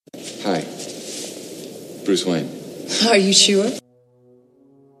Hi. Bruce Wayne. Are you sure?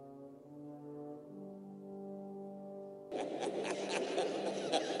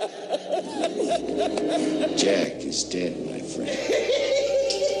 Jack is dead, my friend.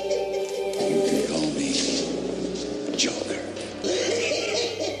 You can call me Joker.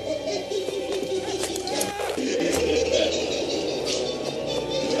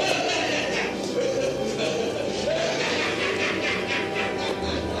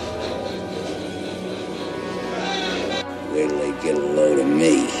 Wait till they get a load of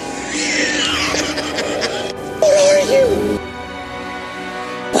me. What are you?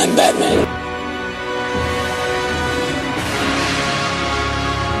 I'm Batman.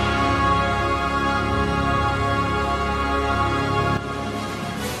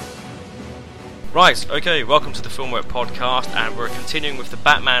 Right, okay, welcome to the Filmwerk podcast, and we're continuing with the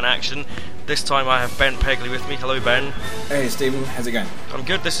Batman action. This time I have Ben Pegley with me. Hello, Ben. Hey, Stephen. How's it going? I'm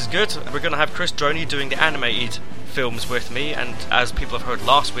good, this is good. We're going to have Chris Droney doing the animated films with me, and as people have heard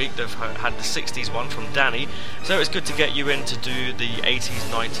last week, they've had the 60s one from Danny, so it's good to get you in to do the 80s,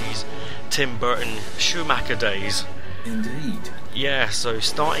 90s Tim Burton Schumacher days. Indeed. Yeah, so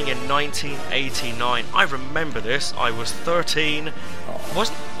starting in 1989, I remember this, I was 13.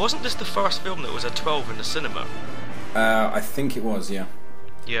 Wasn't this the first film that was a 12 in the cinema? I think it was, yeah.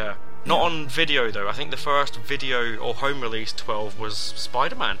 Yeah. Not on video though. I think the first video or home release 12 was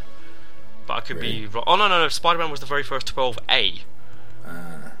Spider-Man. But I could be wrong. Oh no, Spider-Man was the very first 12A.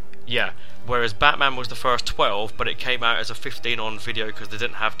 Yeah. Whereas Batman was the first 12, but it came out as a 15 on video because they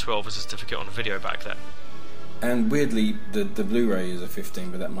didn't have 12 as a certificate on video back then. And weirdly, the Blu-ray is a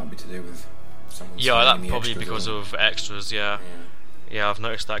 15, but that might be to do with someone. Yeah, that probably because of extras. Yeah, I've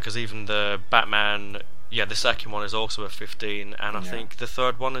noticed that because even the Batman, the second one is also a 15, and I think the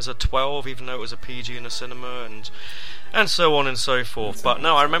third one is a 12, even though it was a PG in the cinema, and so on and so forth. But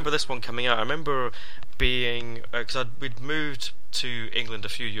no, I remember this one coming out. I remember being because we'd moved to England a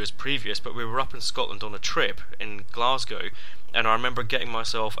few years previous, but we were up in Scotland on a trip in Glasgow. And I remember getting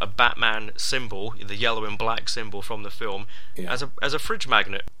myself a Batman symbol, the yellow and black symbol from the film, as a fridge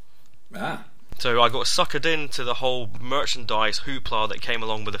magnet. Ah. So I got suckered into the whole merchandise hoopla that came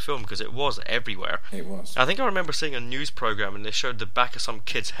along with the film because it was everywhere. It was. I think I remember seeing a news program and they showed the back of some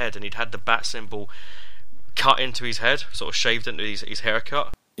kid's head and he'd had the bat symbol cut into his head, sort of shaved into his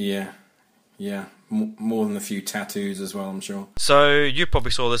haircut. Yeah. More than a few tattoos as well, I'm sure. So you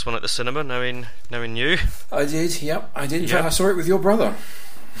probably saw this one at the cinema, knowing you. I did. Yep, I did. In fact, I saw it with your brother.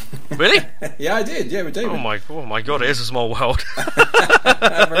 Really? Yeah, I did. Yeah, with David. Oh my God! It is a small world.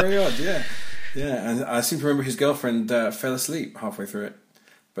 Very odd. Yeah. And I seem to remember his girlfriend fell asleep halfway through it,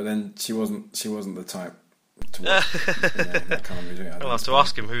 but then she wasn't the type to watch. That kind of movie. I'll have to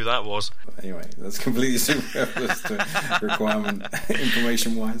ask him who that was. Anyway, that's completely superfluous to requirement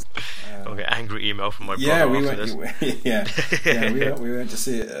information-wise. I'll get angry email from my brother after this. We went to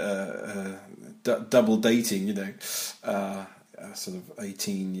see it double dating, sort of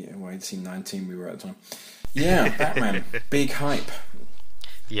 18, 19 we were at the time. Yeah, Batman, big hype.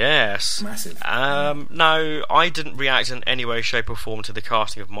 Yes. Massive. No, I didn't react in any way, shape or form to the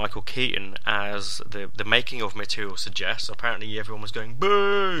casting of Michael Keaton as the making of material suggests. Apparently everyone was going,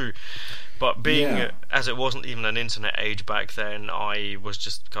 boo! But as it wasn't even an internet age back then, I was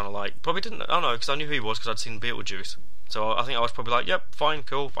just kind of like, probably didn't, I don't know, because I knew who he was because I'd seen Beetlejuice. So I think I was probably like, yep, fine,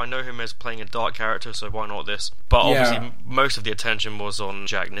 cool. I know him as playing a dark character, so why not this? But obviously most of the attention was on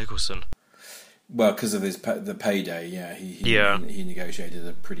Jack Nicholson. Well, because of the payday, he negotiated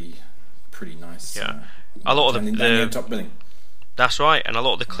a pretty nice. A lot of the top billing. That's right, and a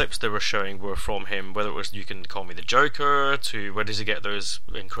lot of the clips they were showing were from him. Whether it was "You Can Call Me the Joker" to "Where Does He Get Those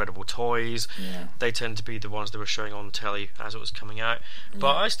Incredible Toys?" They tend to be the ones they were showing on telly as it was coming out.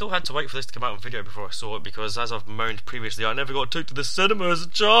 But I still had to wait for this to come out on video before I saw it because, as I've moaned previously, I never got took to the cinema as a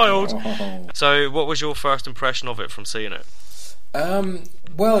child. Oh. So, what was your first impression of it from seeing it?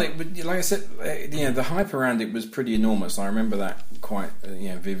 Well, like I said, the hype around it was pretty enormous. I remember that quite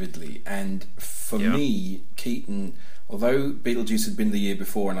vividly. And for me, Keaton, although Beetlejuice had been the year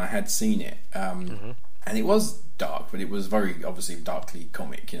before and I had seen it, and it was dark, but it was very obviously darkly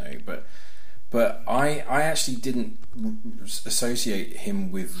comic, But I actually didn't associate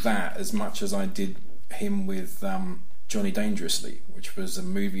him with that as much as I did him with Johnny Dangerously, which was a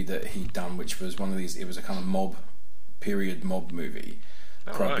movie that he'd done, which was one of these. It was a kind of period mob movie,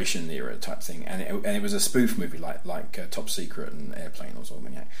 Prohibition era type thing, and it was a spoof movie like Top Secret and Airplane or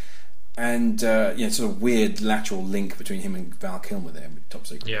something. And sort of weird lateral link between him and Val Kilmer there with Top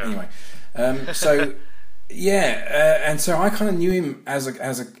Secret. Yeah. Anyway, and so I kind of knew him as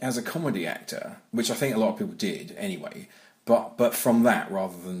a comedy actor, which I think a lot of people did anyway. but from that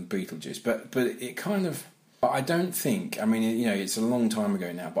rather than Beetlejuice. But it kind of. But I don't think. I mean, it's a long time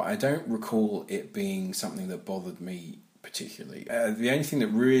ago now, but I don't recall it being something that bothered me particularly. The only thing that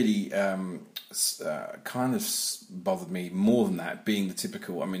really kind of bothered me more than that, being the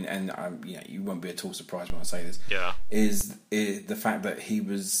typical. I mean, and you won't be at all surprised when I say this. Yeah. Is the fact that he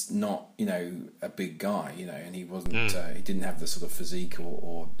was not, a big guy, and he wasn't. He didn't have the sort of physique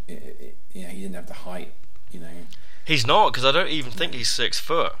or he didn't have the height, He's not, because I don't even think he's 6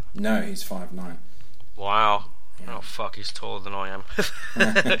 foot. No, he's 5'9". Wow. Yeah. Oh fuck, he's taller than I am.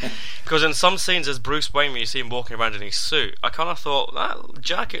 Because in some scenes as Bruce Wayne, when you see him walking around in his suit, I kind of thought that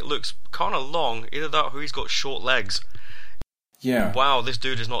jacket looks kind of long. Either that or he's got short legs. Yeah. Wow, this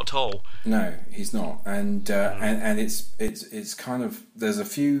dude is not tall. No, he's not. And it's kind of, there's a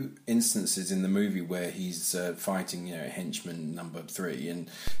few instances in the movie where he's fighting, henchman number 3 and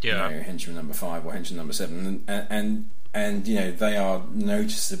henchman number 5 or henchman number 7, and they are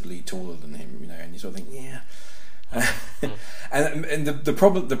noticeably taller than him, and you sort of think, yeah. And the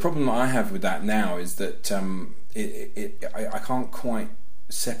problem I have with that now is that I can't quite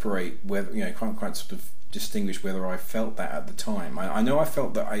separate whether can't quite sort of distinguish whether I felt that at the time. I know I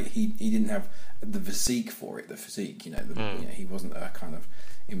felt that he didn't have the physique for it. The physique, he wasn't a kind of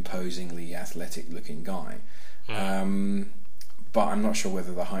imposingly athletic looking guy. But I'm not sure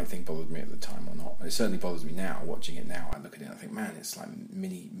whether the height thing bothered me at the time or not. It certainly bothers me now. Watching it now, I look at it and I think, man, it's like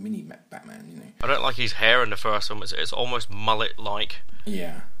mini Batman, I don't like his hair in the first one. It's almost mullet-like.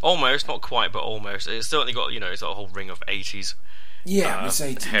 Yeah. Almost, not quite, but almost. It's certainly got, it's got a whole ring of 80s. Yeah, it's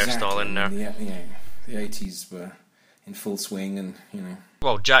 80s hairstyle exactly. in there. Yeah, the 80s were in full swing, and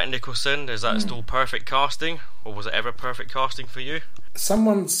Well, Jack Nicholson, is that still perfect casting, or was it ever perfect casting for you?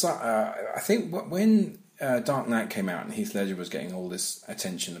 I think when Dark Knight came out and Heath Ledger was getting all this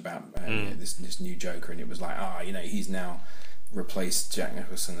attention about this new Joker, and it was like, he's now replaced Jack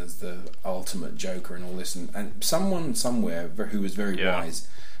Nicholson as the ultimate Joker and all this, and someone somewhere who was very wise,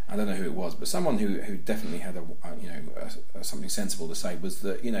 I don't know who it was, but someone who definitely had something sensible to say was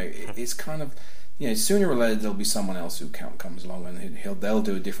that it's kind of, sooner or later there'll be someone else who comes along and they'll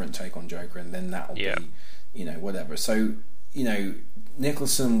do a different take on Joker, and then that'll be whatever. So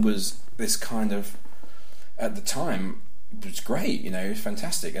Nicholson was this kind of, at the time, it was great, it was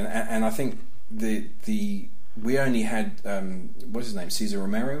fantastic, and I think we only had what's his name, Cesar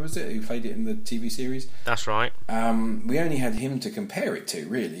Romero, was it, who played it in the TV series? That's right. We only had him to compare it to,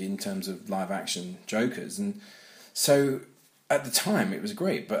 really, in terms of live action Jokers, and so at the time it was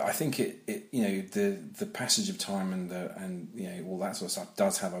great. But I think it the passage of time and all that sort of stuff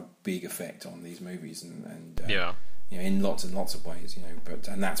does have a big effect on these movies, and in lots and lots of ways,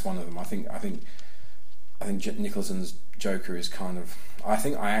 and that's one of them. I think Nicholson's Joker is kind of. I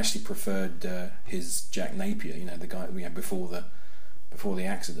think I actually preferred his Jack Napier, the guy before the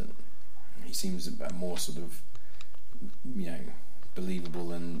accident. He seems a more sort of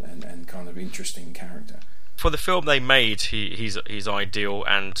believable and kind of interesting character. For the film they made, he's ideal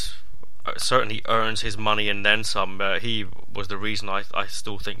and certainly earns his money and then some. He was the reason I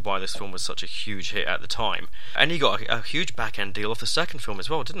still think why this film was such a huge hit at the time, and he got a huge back end deal off the second film as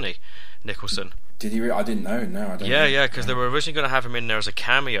well, didn't he, Nicholson? Did he? I didn't know. No, I don't. Yeah, because they were originally going to have him in there as a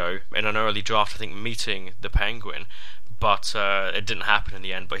cameo in an early draft, I think, meeting the Penguin, but it didn't happen in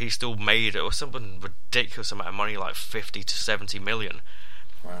the end. But he still made it was something ridiculous amount of money, like 50 to 70 million.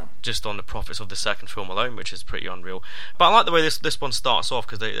 Wow. Just on the profits of the second film alone, which is pretty unreal. But I like the way this one starts off,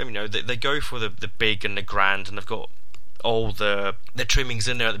 because they go for the big and the grand, and they've got all the trimmings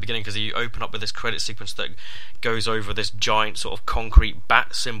in there at the beginning, because you open up with this credit sequence that goes over this giant sort of concrete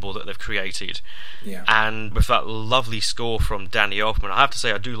bat symbol that they've created, and with that lovely score from Danny Elfman. I have to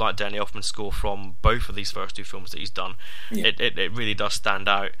say I do like Danny Elfman's score from both of these first two films that he's done. It really does stand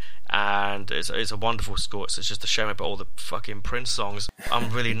out, and it's a wonderful score. It's just a shame about all the fucking Prince songs.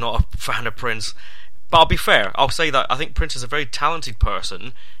 I'm really not a fan of Prince, but I'll be fair, I'll say that I think Prince is a very talented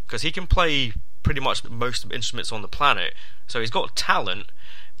person, because he can play pretty much most instruments on the planet, so he's got talent,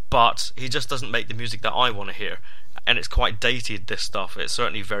 but he just doesn't make the music that I want to hear, and it's quite dated, this stuff. It's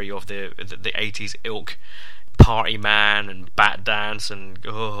certainly very of the 80s ilk, Party Man and Bat Dance, and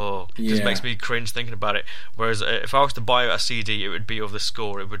it just makes me cringe thinking about it. Whereas if I was to buy a CD, it would be of the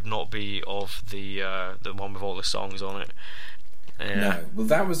score, it would not be of the one with all the songs on it. No, well,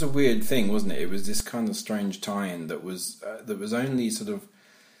 that was a weird thing, wasn't it? It was this kind of strange tie-in that was only sort of.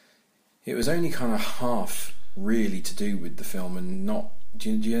 It was only kind of half really to do with the film, and not Do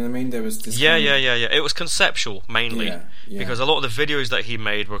you know what I mean? There was this. Yeah. It was conceptual mainly, Yeah. because a lot of the videos that he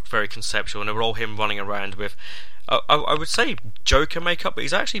made were very conceptual, and they were all him running around with, I would say, Joker makeup, but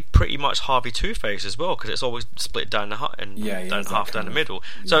he's actually pretty much Harvey Two-Face as well, because it's always split down the half down the middle.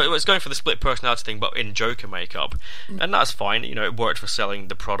 So it was going for the split personality thing, but in Joker makeup, and that's fine. It worked for selling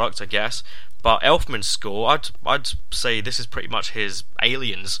the product, I guess. But Elfman's score, I'd say this is pretty much his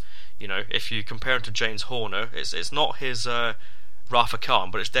Aliens. If you compare it to James Horner, it's not his Rafa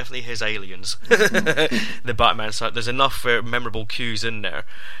Khan, but it's definitely his Aliens. The Batman side. There's enough memorable cues in there.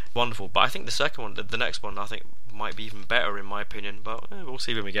 Wonderful. But I think the second one, the next one, I think might be even better in my opinion. But we'll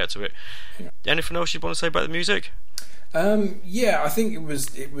see when we get to it. Yeah. Anything else you want to say about the music? I think it was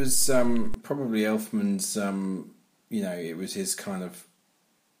probably Elfman's. It was his kind of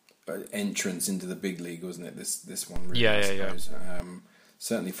entrance into the big league, wasn't it? This one, really, I suppose.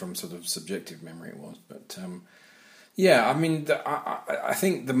 Certainly from sort of subjective memory, it was. But I mean, I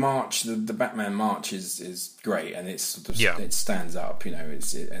think the march, the Batman march, is great, and it's sort of it stands up.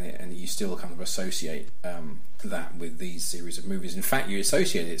 And you still kind of associate that with these series of movies. In fact, you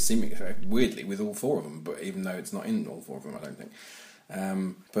associate it seemingly weirdly with all four of them, but even though it's not in all four of them, I don't think.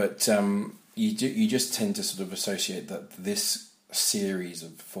 You just tend to sort of associate that this series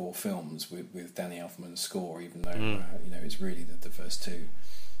of 4 films with Danny Elfman's score, even though it's really the first 2.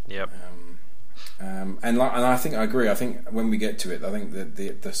 Yep. And I think I agree. I think when we get to it, I think that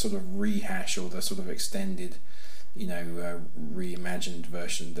the sort of rehash or the sort of extended, reimagined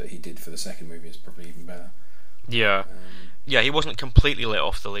version that he did for the second movie is probably even better. Yeah. He wasn't completely let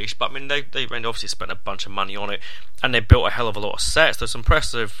off the leash, but I mean, they obviously spent a bunch of money on it, and they built a hell of a lot of sets. There's some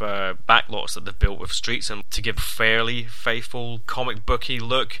impressive backlots that they've built with streets, and to give a fairly faithful comic booky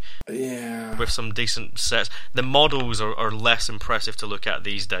look. Yeah. With some decent sets. The models are less impressive to look at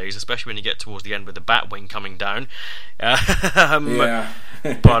these days, especially when you get towards the end with the Batwing coming down. Yeah.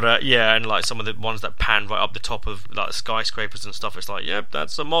 But and like some of the ones that pan right up the top of like the skyscrapers and stuff, it's like,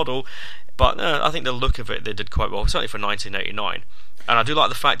 that's a model. But I think the look of it, they did quite well, certainly for 1989. And I do like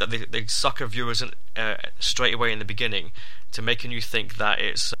the fact that they sucker viewers straight away in the beginning to making you think that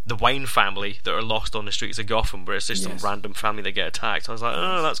it's the Wayne family that are lost on the streets of Gotham, where it's just some random family that get attacked. I was like,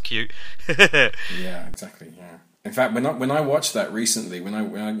 oh, that's cute. Yeah, exactly. Yeah. In fact, when I watched that recently, when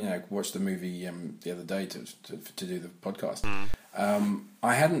I watched the movie the other day to do the podcast,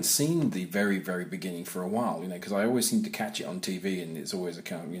 I hadn't seen the very, very beginning for a while, because I always seem to catch it on TV, and it's always a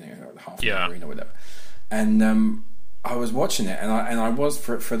kind of half an hour or whatever. And I was watching it, and I was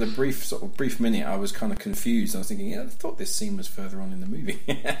for the brief minute, I was kind of confused. I was thinking, I thought this scene was further on in the movie,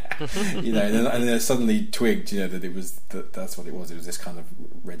 and then I suddenly twigged, that it was that's what it was. It was this kind of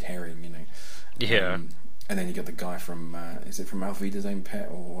red herring, Yeah. And then you got the guy from is it from Alvida's Own Pet,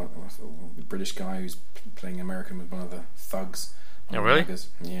 or the British guy who's playing American with one of the thugs. Oh, really?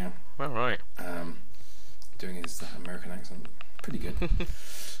 Yeah. All right. Doing his American accent, pretty good.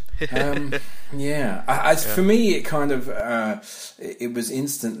 For me, it kind of it was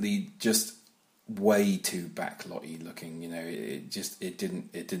instantly just way too backlotty looking. It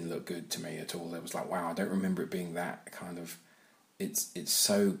didn't look good to me at all. It was like, wow, I don't remember it being that kind of. It's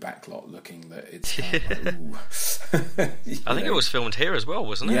so backlot looking that it's kind of like, ooh. I think it was filmed here as well,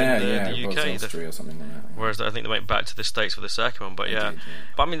 wasn't it? In the UK, Austria or something like that. Whereas I think they went back to the States for the second one, but Did,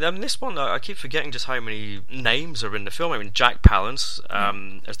 But I mean, this one, I keep forgetting just how many names are in the film. I mean, Jack Palance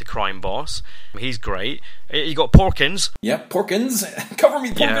as the crime boss, he's great. You got Porkins. Yeah, Porkins. Cover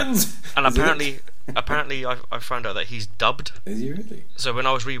me, Porkins. Yeah. And apparently, I found out that he's dubbed. Is he really? So when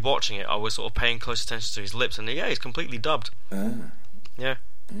I was rewatching it, I was sort of paying close attention to his lips, and he's completely dubbed. Ah. Yeah.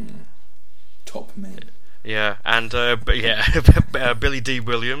 Top men. Yeah, and Billy D.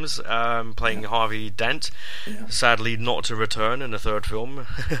 Williams playing Harvey Dent. Yeah. Sadly, not to return in the third film.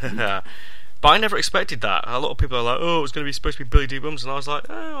 But I never expected that. A lot of people are like, oh, it's going to be supposed to be Billy D. Williams, and I was like,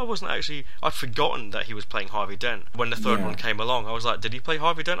 oh, I wasn't actually. I'd forgotten that he was playing Harvey Dent when the third one came along. I was like, did he play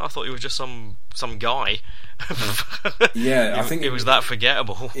Harvey Dent? I thought he was just some guy. I think it was that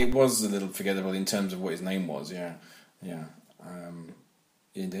forgettable. It was a little forgettable in terms of what his name was. Yeah.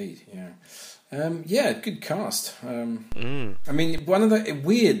 Indeed. Yeah. Good cast. I mean, one of the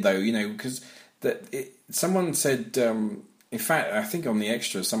weird though, because someone said. In fact, I think on the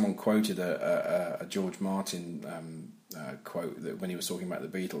extra, someone quoted a George Martin quote that when he was talking about the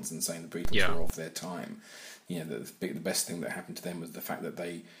Beatles and saying the Beatles were off their time. The best thing that happened to them was the fact that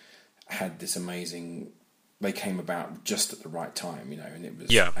they had this amazing. They came about just at the right time, and it was.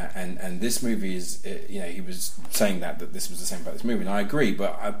 Yeah. And this movie is, he was saying that this was the same about this movie, and I agree.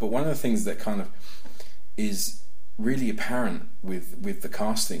 But one of the things that kind of is really apparent with the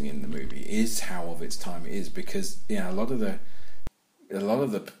casting in the movie is how of its time it is, because a lot of the a lot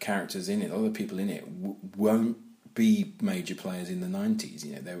of the characters in it, a lot of the people in it, won't be major players in the 90s.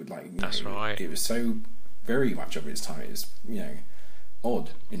 You know, they would That's right. It was so very much of its time. It was,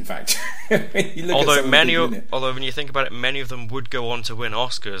 odd. In fact, although when you think about it, many of them would go on to win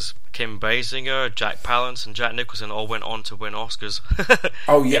Oscars. Kim Basinger, Jack Palance, and Jack Nicholson all went on to win Oscars.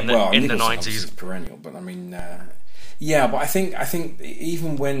 Oh yeah, in the Nicholson 90s, is perennial. But I mean, but I think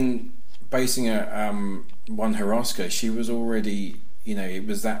even when Basinger won her Oscar, she was already, it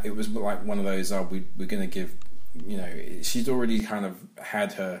was like one of those, we're going to give, she'd already kind of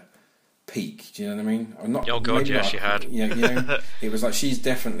had her peak. Do you know what I mean? Or not, oh god, yeah, she had. It was like she's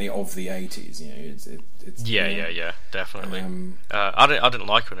definitely of the 80s. It's yeah, definitely. I didn't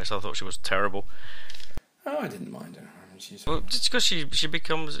like her in this. I thought she was terrible. Oh, I didn't mind her. I mean, just because she's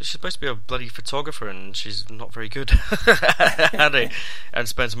supposed to be a bloody photographer and she's not very good and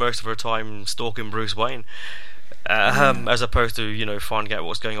spends most of her time stalking Bruce Wayne, as opposed to finding out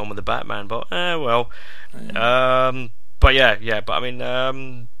what's going on with the Batman. But but I mean,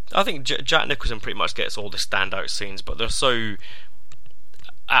 I think Jack Nicholson pretty much gets all the standout scenes, but they're so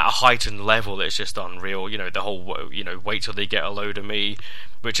at a heightened level that it's just unreal. The whole wait till they get a load of me,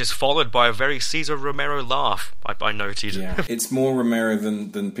 which is followed by a very Cesar Romero laugh. I noted. Yeah, it's more Romero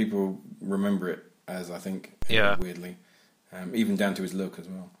than people remember it as. I think. Yeah. Weirdly, even down to his look as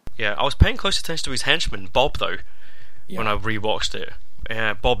well. Yeah, I was paying close attention to his henchman Bob though, when I rewatched it.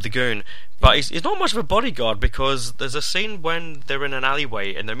 Yeah, Bob the Goon. But he's not much of a bodyguard, because there's a scene when they're in an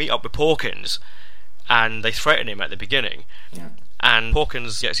alleyway and they meet up with Porkins and they threaten him at the beginning. Yeah. And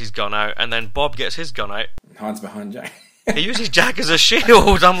Porkins gets his gun out and then Bob gets his gun out. Hides behind Jack. He uses Jack as a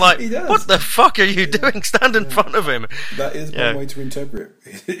shield. I'm like, what the fuck are you doing? Stand in front of him. That is one way to interpret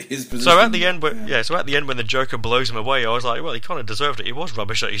his position. So at the end, when the Joker blows him away, I was like, well, he kind of deserved it. He was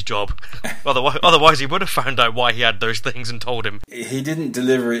rubbish at his job. Otherwise, he would have found out why he had those things and told him. He didn't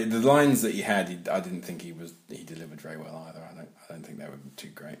deliver it. The lines that he had, I didn't think he delivered very well either. I don't think they were too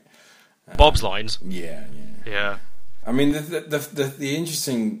great. Bob's lines. Yeah. I mean, the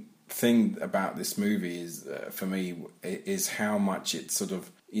interesting thing about this movie is, for me, is how much it sort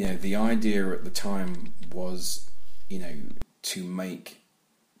of, the idea at the time was, to make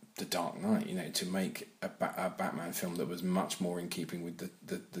The Dark Knight, to make a Batman film that was much more in keeping with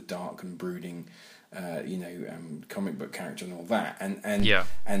the dark and brooding, comic book character and all that,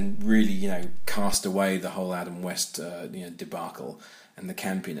 and really, cast away the whole Adam West, debacle and the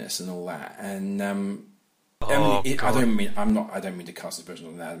campiness and all that, and I don't mean to cast aspersions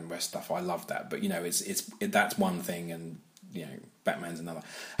on the Adam West stuff. I love that, but that's one thing, and Batman's another.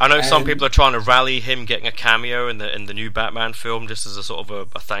 I know some people are trying to rally him getting a cameo in the new Batman film, just as a sort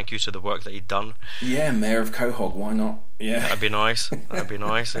of a thank you to the work that he'd done. Yeah, Mayor of Quahog, why not? Yeah, that'd be nice.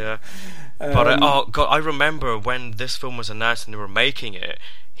 Yeah. But I remember when this film was announced and they were making it,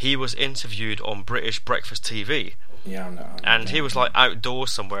 he was interviewed on British breakfast TV. Yeah, I know. And he was like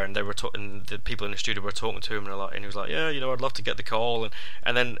outdoors somewhere, and they were talking. The people in the studio were talking to him, and he was like, "Yeah, I'd love to get the call."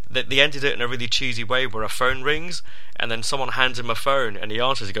 And then they ended it in a really cheesy way, where a phone rings, and then someone hands him a phone, and he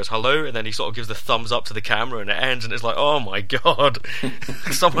answers. He goes, "Hello," and then he sort of gives the thumbs up to the camera, and it ends, and it's like, "Oh my god,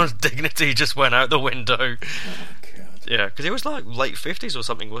 someone's dignity just went out the window." Oh god. Yeah, because he was like late 50s or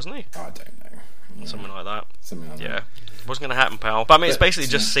something, wasn't he? I don't know. Yeah. Something like that. Yeah, it wasn't going to happen, pal. But I mean, it's basically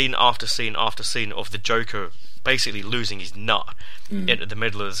just scene after scene after scene of the Joker basically losing his nut into the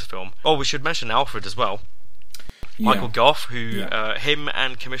middle of this film. Oh, we should mention Alfred as well. Michael Gough, who him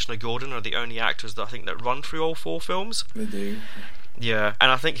and Commissioner Gordon are the only actors that I think that run through all four films. They do. Yeah,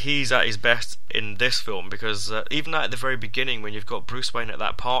 and I think he's at his best in this film, because even at the very beginning, when you've got Bruce Wayne at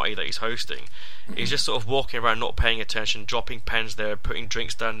that party that he's hosting, he's just sort of walking around not paying attention, dropping pens there, putting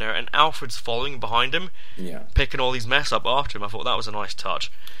drinks down there, and Alfred's following behind him, picking all these mess up after him. I thought that was a nice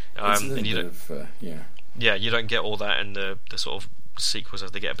touch. It's a little bit of, Yeah, you don't get all that in the sort of sequels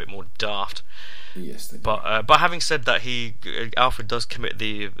as they get a bit more daft. Yes, they do. But having said that, Alfred does commit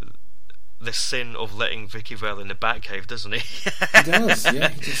the sin of letting Vicky Vale in the Batcave, doesn't he? He does, yeah.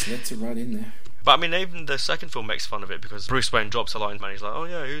 He just lets it right in there. But I mean, even the second film makes fun of it, because Bruce Wayne drops a line, man. He's like, "Oh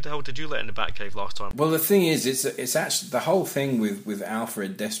yeah, who the hell did you let in the Batcave last time?" Well, the thing is, it's actually the whole thing with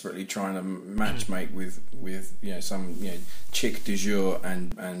Alfred desperately trying to matchmake with some chick du jour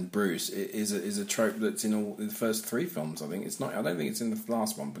and Bruce is a trope that's in all the first three films. I think it's not. I don't think it's in the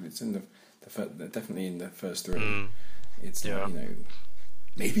last one, but it's in the definitely in the first three. It's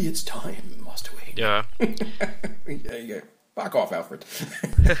maybe it's time, Master Wayne. Yeah. There you go. Back off, Alfred.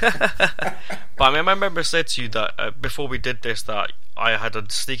 But I mean, I remember I said to you that before we did this, that I had a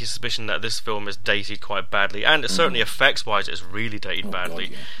sneaky suspicion that this film is dated quite badly, and certainly effects-wise, it's really dated badly.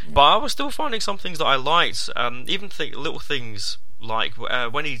 God, yeah. But I was still finding some things that I liked, even little things like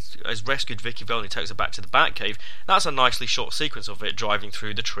when he has rescued Vicky Vale and he takes her back to the Batcave. That's a nicely shot sequence of it driving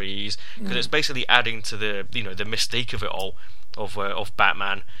through the trees, because it's basically adding to the the mystique of it all, of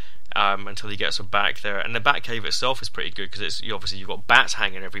Batman. Until he gets her back there, and the Batcave itself is pretty good because it's obviously you've got bats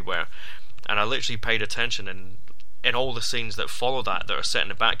hanging everywhere, and I literally paid attention, and in all the scenes that follow that are set in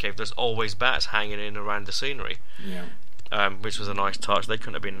the Batcave, there's always bats hanging in around the scenery, which was a nice touch. They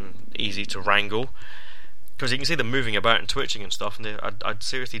couldn't have been easy to wrangle, because you can see them moving about and twitching and stuff, and I'd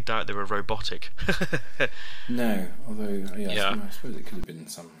seriously doubt they were robotic. No, although I suppose it could have been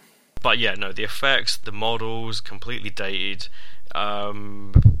some. But yeah, no, the effects, the models, completely dated.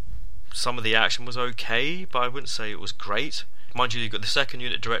 Some of the action was okay, but I wouldn't say it was great. Mind you, got the second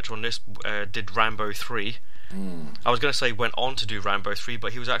unit director on this did Rambo 3. I was going to say went on to do Rambo 3,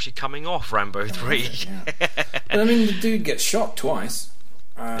 but he was actually coming off Rambo 3. But I mean, the dude gets shot twice.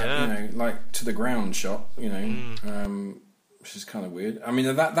 Like to the ground shot. Which is kind of weird. I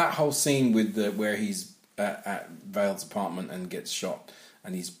mean, that whole scene with where he's at Vale's apartment and gets shot,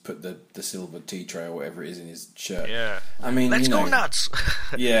 and he's put the silver tea tray or whatever it is in his shirt. Yeah. I mean, let's go nuts.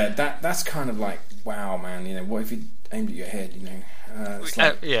 Yeah, that's kind of like, wow, man. What if he aimed at your head? It's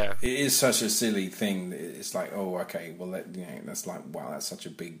like, it is such a silly thing. It's like, oh, okay, well, that's like, wow, that's such a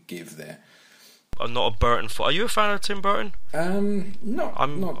big give there. I'm not a Burton fan. Are you a fan of Tim Burton? No,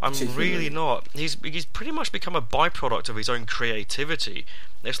 I'm really not. He's pretty much become a byproduct of his own creativity.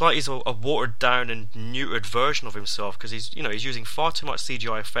 It's like he's a watered down and neutered version of himself, because he's using far too much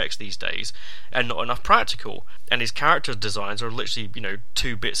CGI effects these days and not enough practical. And his character designs are literally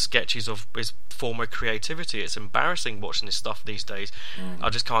 2-bit sketches of his former creativity. It's embarrassing watching this stuff these days. I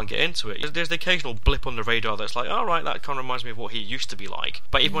just can't get into it. There's the occasional blip on the radar that's like, all right, that kind of reminds me of what he used to be like.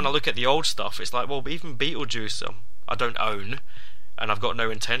 But even when I look at the old stuff, it's like, well, even Beetlejuice, I don't own, and I've got no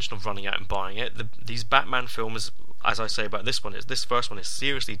intention of running out and buying it. These Batman films, as I say about this first one is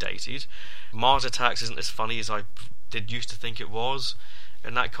seriously dated. Mars Attacks isn't as funny as I used to think it was,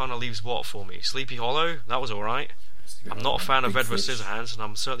 and that kind of leaves what for me? Sleepy Hollow, that was alright. I'm not a fan of Edward Scissorhands, and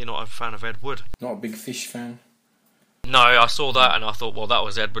I'm certainly not a fan of Ed Wood. Not a big Fish fan? No, I saw that and I thought, well, that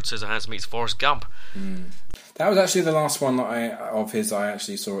was Edward Scissorhands meets Forrest Gump. That was actually the last one that I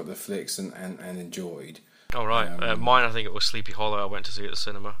actually saw at the flicks and enjoyed. Oh right, mine, I think it was Sleepy Hollow. I went to see it at the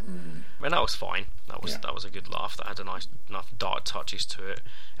cinema, and that was fine. That was a good laugh. That had enough dark touches to it,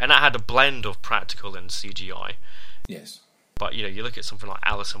 and that had a blend of practical and CGI. Yes, but you look at something like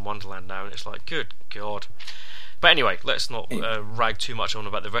Alice in Wonderland now, and it's like, good God. But anyway, let's not rag too much on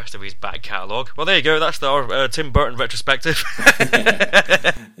about the rest of his back catalogue. Well, there you go. That's our Tim Burton retrospective.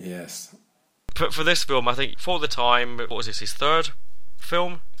 Yes. But for this film, I think for the time, what was this? His third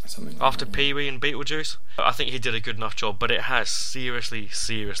film? Something like after that, Pee-wee and Beetlejuice. I think he did a good enough job, but it has seriously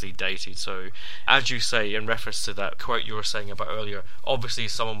dated. So, as you say, in reference to that quote you were saying about earlier, obviously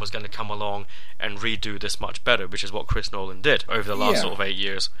someone was going to come along and redo this much better, which is what Chris Nolan did over the last sort of 8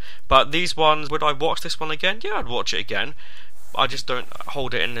 years. But these ones, would I watch this one again? Yeah, I'd watch it again. I just don't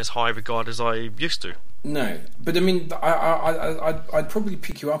hold it in as high regard as I used to. No, but I mean, I'd probably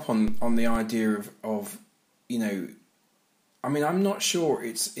pick you up on the idea of I mean, I'm not sure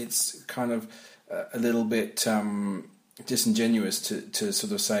it's kind of a little bit disingenuous to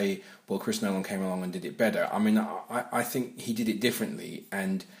sort of say, well, Chris Nolan came along and did it better. I mean, I think he did it differently,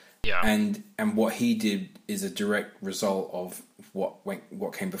 and what he did is a direct result of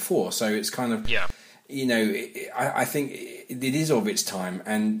what came before. So it's kind of I think it is of its time,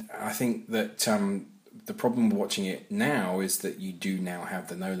 and I think that the problem with watching it now is that you do now have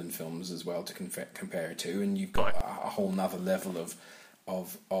the Nolan films as well to compare it to, and you've got a whole nother level of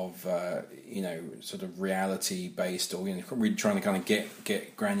sort of reality based, or really trying to kind of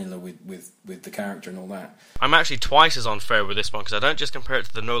get granular with the character and all that. I'm actually twice as unfair with this one, because I don't just compare it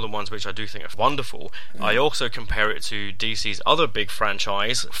to the Nolan ones, which I do think are wonderful. I also compare it to DC's other big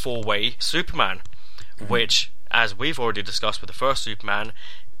franchise, 4-Way Superman, which, as we've already discussed with the first Superman,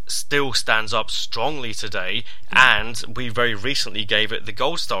 still stands up strongly today, and we very recently gave it the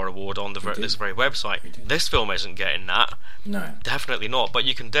Gold Star Award on this very website. This film isn't getting that. No. Definitely not, but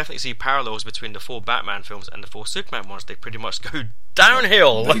you can definitely see parallels between the 4 Batman films and the 4 Superman ones. They pretty much go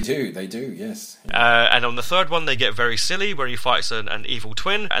downhill. They do, yes. And on the third one, they get very silly, where he fights an evil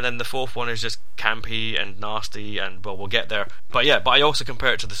twin, and then the fourth one is just campy and nasty, and, well, we'll get there. But I also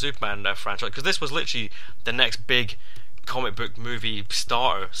compare it to the Superman franchise, because this was literally the next big comic book movie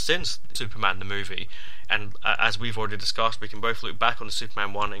starter since Superman the movie, and as we've already discussed, we can both look back on the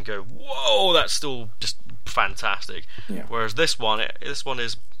Superman one and go, whoa, that's still just fantastic. Whereas this one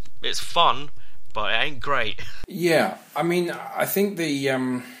is, it's fun, but it ain't great. I mean, I think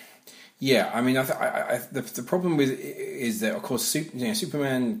the Yeah, I mean, the problem with it is that, of course,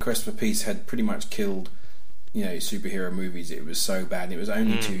 Superman Quest for Peace had pretty much killed, superhero movies. It was so bad. It was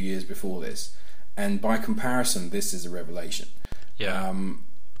only 2 years before this, and by comparison, this is a revelation. Yeah.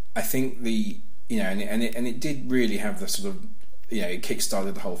 I think and it did really have the sort of, it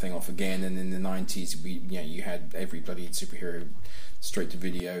kick-started the whole thing off again. And in the 90s, you had every bloody superhero straight to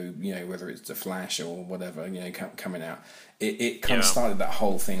video, whether it's The Flash or whatever, coming out. It kind of started that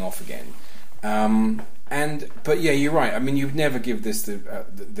whole thing off again. But yeah, you're right. I mean, you'd never give this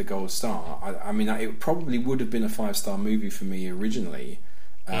the gold star. I mean, it probably would have been a 5-star movie for me originally,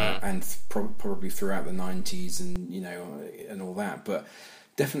 and probably throughout the 90s and and all that. But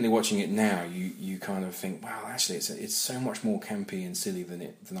definitely watching it now, you kind of think, wow, actually, it's so much more campy and silly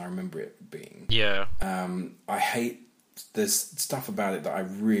than I remember it being. Yeah. I hate. There's stuff about it that I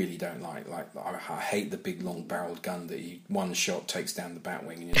really don't like. Like, I hate the big long-barreled gun that one shot takes down the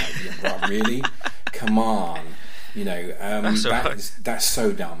Batwing. And you're like, right, really? Come on, that's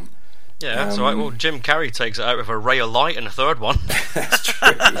so dumb. Yeah, that's all right. Well, Jim Carrey takes it out with a ray of light in the third one. That's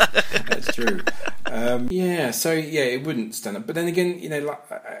true. That's true. It wouldn't stand up. But then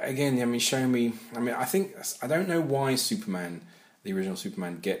again, show me. I mean, I don't know why Superman, the original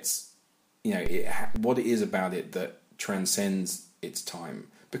Superman, gets, what it is about it that transcends its time,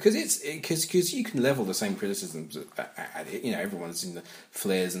 because because you can level the same criticisms at it. Everyone's seen the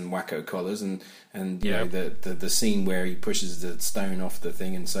flares and wacko collars and the scene where he pushes the stone off the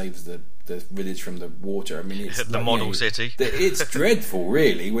thing and saves the village from the water. I mean, it's the model city. It's dreadful,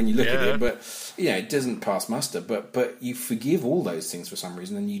 really, when you look at it. But it doesn't pass muster. But you forgive all those things for some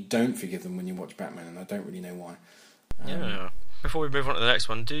reason, and you don't forgive them when you watch Batman, and I don't really know why. Before we move on to the next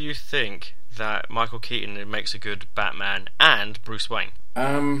one, do you think that Michael Keaton makes a good Batman and Bruce Wayne?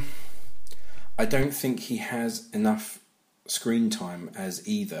 I don't think he has enough screen time as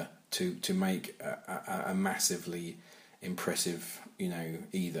either to make a massively impressive,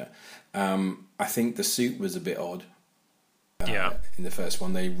 either. I think the suit was a bit odd. In the first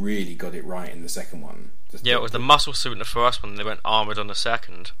one, they really got it right in the second one. It was the muscle suit in the first one, and they went armoured on the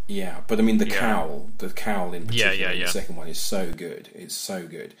second. Yeah, but I mean the cowl in particular in the second one is so good. It's so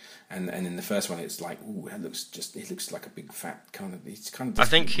good, and in the first one, it's like, ooh, it looks like a big fat kind of. It's kind of. I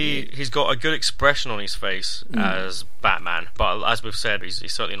think he's got a good expression on his face as Batman, but as we've said, he's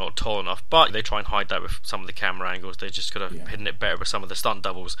certainly not tall enough. But they try and hide that with some of the camera angles. They just could have hidden it better with some of the stunt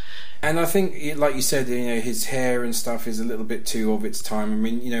doubles. And I think, like you said, his hair and stuff is a little bit too of its time. I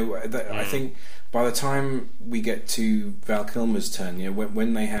mean, I think. By the time we get to Val Kilmer's turn,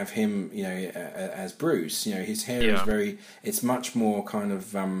 when they have him, as Bruce, his hair is very. It's much more kind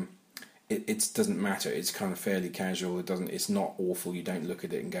of. It doesn't matter. It's kind of fairly casual. It's not awful. You don't look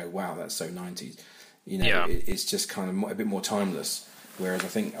at it and go, "Wow, that's so 90s." It's just kind of a bit more timeless. Whereas I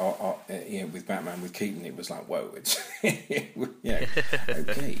think, with Batman with Keaton, it was like, "Whoa, it's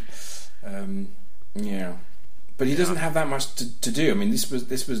okay." But he doesn't have that much to do. I mean, this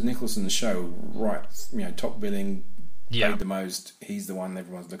was Nicholson's show, right? Top billing, paid the most. He's the one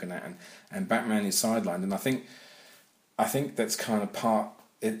everyone's looking at, and Batman is sidelined. And I think that's kind of part.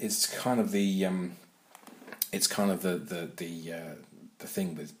 It's kind of the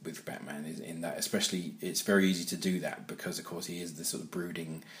thing with Batman is in that, especially it's very easy to do that because of course he is the sort of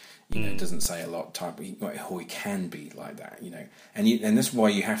brooding, doesn't say a lot type. Or he can be like that, and that's why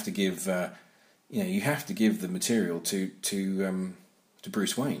you have to give. You have to give the material to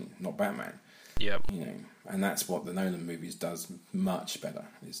Bruce Wayne, not Batman. Yep. And that's what the Nolan movies does much better,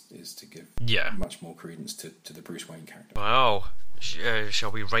 is to give much more credence to the Bruce Wayne character. Well,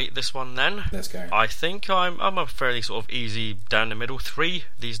 shall we rate this one then? Let's go. I think I'm a fairly sort of easy down the middle 3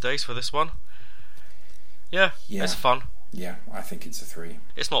 these days for this one. Yeah. It's fun. Yeah, I think it's a 3.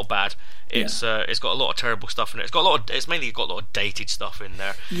 It's not bad. It's got a lot of terrible stuff in it. It's mainly got a lot of dated stuff in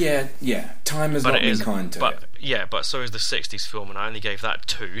there. Yeah. Time has not been kind to it. Yeah, but so is the 60s film, and I only gave that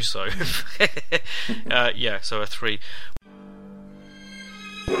 2, so so a 3.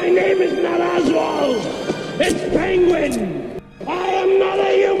 My name is not Oswald. It's Penguin. I am not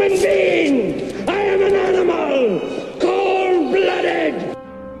a human being. I am an animal. Cold-blooded.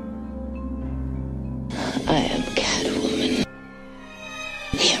 I am Catwoman.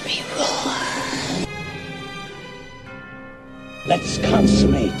 Hear me roar. Let's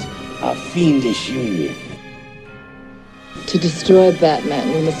consummate our fiendish union. To destroy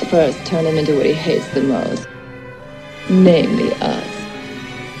Batman, we must first turn him into what he hates the most. Namely us.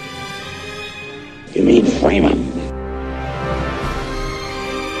 You mean frame him?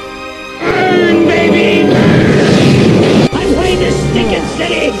 Burn, baby! I'm playing this stinking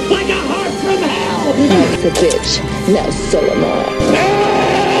city like a heart from hell! That's a bitch. Now so am I.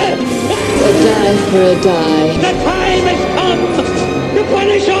 die for a die. The time has come to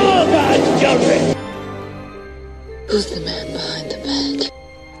punish all God's children. Who's the man behind the bed?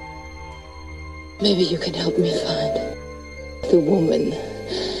 Maybe you can help me find the woman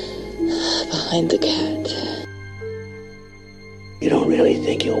behind the cat. You don't really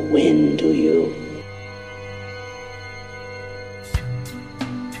think you'll win, do you?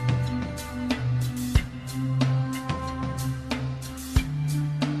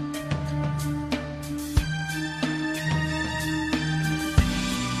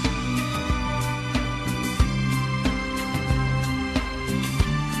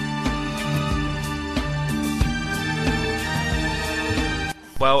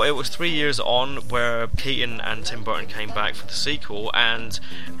 Well, it was 3 years on where Keaton and Tim Burton came back for the sequel, and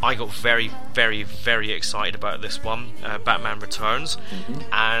I got very, very, very excited about this one, Batman Returns.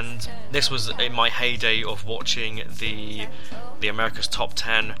 And this was in my heyday of watching the America's Top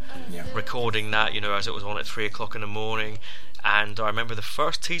 10, recording that, as it was on at 3 o'clock in the morning. And I remember the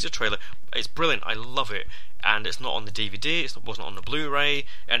first teaser trailer. It's brilliant, I love it. And it's not on the DVD, it wasn't on the Blu-ray,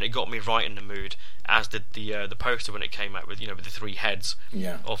 and it got me right in the mood, as did the poster when it came out with with the 3 heads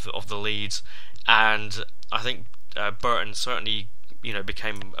of the leads. And I think Burton certainly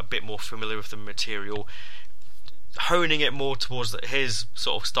became a bit more familiar with the material, honing it more towards his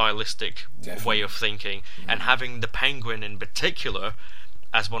sort of stylistic way of thinking, and having the Penguin in particular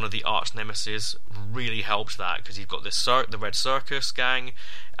as one of the arch nemesis really helped that, because you've got the Red Circus gang,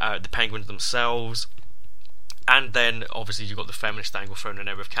 the Penguins themselves. And then, obviously, you've got the feminist angle thrown in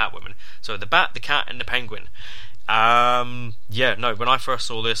there with Catwoman. So the Bat, the Cat, and the Penguin. When I first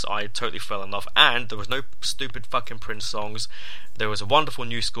saw this, I totally fell in love. And there was no stupid fucking Prince songs. There was a wonderful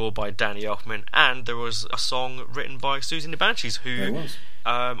new score by Danny Elfman. And there was a song written by Susie and the Banshees, who,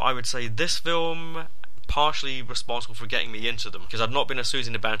 I would say, this film partially responsible for getting me into them. Because I'd not been a Susie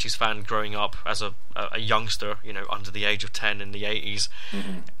and the Banshees fan growing up as a youngster, under the age of 10 in the 80s.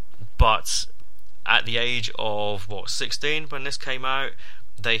 But at the age of 16 when this came out,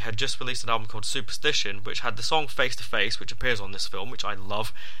 they had just released an album called Superstition, which had the song Face to Face, which appears on this film, which I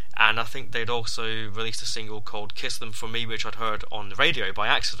love. And I think they'd also released a single called Kiss Them For Me, which I'd heard on the radio by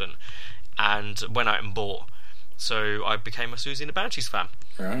accident and went out and bought. So I became a Susie and the Banshees fan.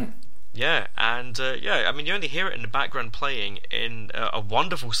 Right. Yeah, and you only hear it in the background playing in a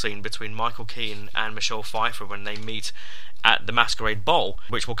wonderful scene between Michael Keaton and Michelle Pfeiffer when they meet at the Masquerade Ball,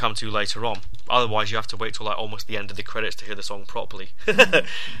 which we'll come to later on. Otherwise, you have to wait till almost the end of the credits to hear the song properly.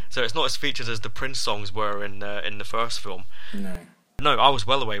 So it's not as featured as the Prince songs were in the first film. No, I was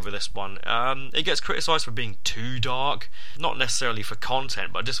well away with this one. It gets criticised for being too dark, not necessarily for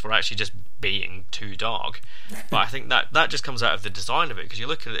content, but just for actually just being too dark. But I think that just comes out of the design of it, because you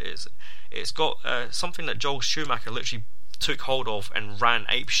look at it, it's got something that Joel Schumacher literally took hold of and ran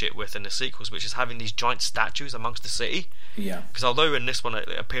apeshit with in the sequels, which is having these giant statues amongst the city. Yeah. Because although in this one it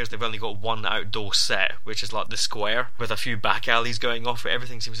appears they've only got one outdoor set, which is like the square with a few back alleys going off,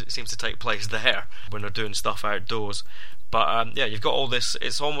 everything seems to take place there when they're doing stuff outdoors. But you've got all this.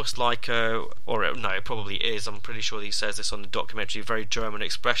 It's almost like, it probably is. I'm pretty sure he says this on the documentary. Very German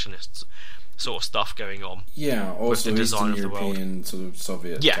expressionist sort of stuff going on. Yeah, also with the design Eastern of the European world. sort of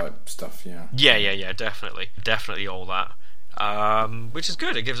Soviet type stuff. Yeah, definitely all that. Which is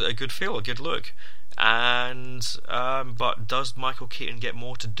good. It gives it a good feel, a good look. And but does Michael Keaton get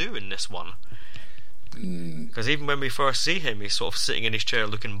more to do in this one? Because even when we first see him, he's sort of sitting in his chair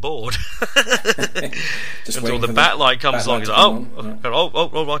looking bored until the Batlight comes along. He's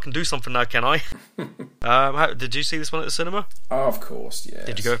like, I can do something now, can I? Did you see this one at the cinema? Oh, of course, yeah.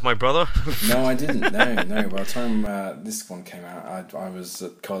 Did you go with my brother? No, I didn't. No. By the time this one came out, I was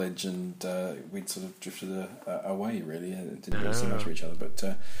at college, and we'd sort of drifted away, really. Didn't really see much of each other. But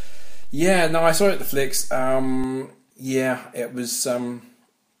I saw it at the Flicks. It was.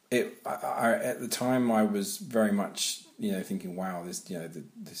 At the time, I was very much, thinking, "Wow, this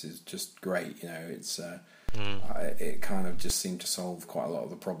is just great." It's it kind of just seemed to solve quite a lot of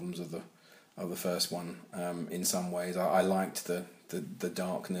the problems of the first one. In some ways, I liked the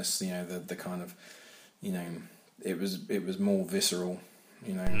darkness. The kind of, it was more visceral.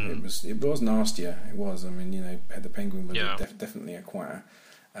 It was nastier. It was. I mean, the Penguin was definitely quite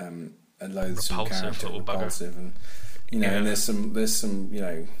a loathsome character, repulsive, and. You know, and there's some, you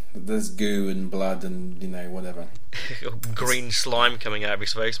know, there's goo and blood and, you know, whatever. Green slime coming out of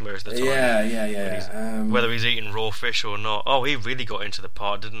his face most of the time. Yeah. Whether he's eating raw fish or not. Oh, he really got into the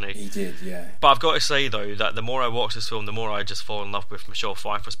part, didn't he? He did, yeah. But I've got to say, though, that the more I watch this film, the more I just fall in love with Michelle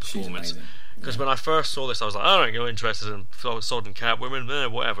Pfeiffer's performance. Because when I first saw this, I was like, I don't get interested in Sword and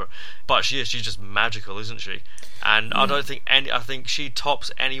Catwoman, whatever. But she's just magical, isn't she? And I don't think I think she tops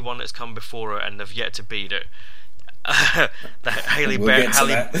anyone that's come before her, and they've yet to beat it. Haley Berry,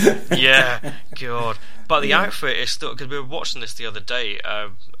 yeah, God. But the outfit is still, because we were watching this the other day.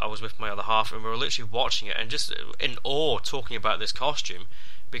 I was with my other half, and we were literally watching it and just in awe, talking about this costume,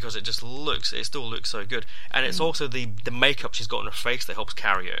 because it still looks so good. And it's also the makeup she's got on her face that helps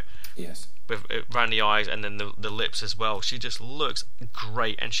carry her. Yes. With around the eyes and then the lips as well. She just looks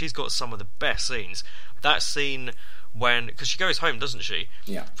great, and she's got some of the best scenes. That scene because she goes home, doesn't she?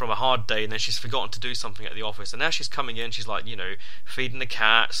 Yeah. From a hard day, and then she's forgotten to do something at the office, and as she's coming in, she's like, you know, feeding the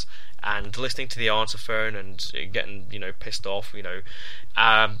cats and listening to the answer phone and getting, you know, pissed off, you know.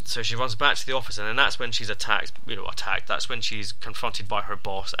 So she runs back to the office, and then that's when she's attacked. That's when she's confronted by her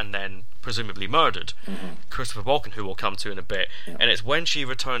boss, and then presumably murdered. Christopher Walken, who we'll come to in a bit. Yeah. And it's when she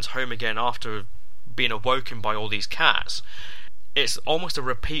returns home again after being awoken by all these cats. It's almost a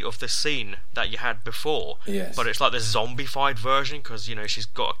repeat of the scene that you had before, but it's like the zombified version, because, you know, she's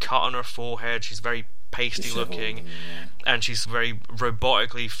got a cut on her forehead, she's very pasty looking, and she's very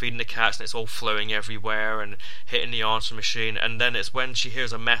robotically feeding the cats, and it's all flowing everywhere and hitting the answer machine. And then it's when she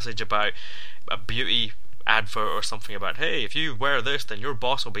hears a message about a beauty advert or something about, hey, if you wear this, then your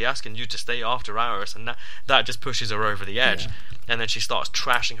boss will be asking you to stay after hours, and that just pushes her over the edge. And then she starts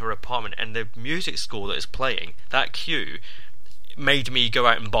trashing her apartment, and the music score that is playing, that cue, made me go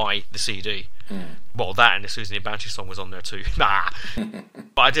out and buy the CD. Well, that and the Susan the Banshee song was on there too. But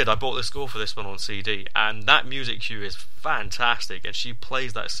I bought the score for this one on CD, and that music cue is fantastic, and she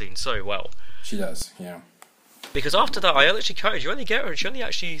plays that scene so well. She does, yeah. Because after that, I literally counted, you only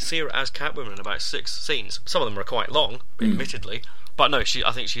actually see her as Catwoman in about 6 scenes. Some of them are quite long, admittedly, but no,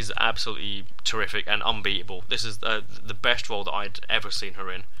 I think she's absolutely terrific and unbeatable. This is the best role that I'd ever seen her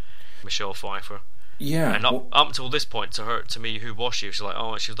in, Michelle Pfeiffer. Yeah, and up until this point, to me, who was she? She's like,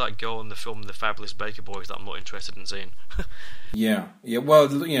 oh, she was that girl in the film The Fabulous Baker Boys that I'm not interested in seeing. yeah.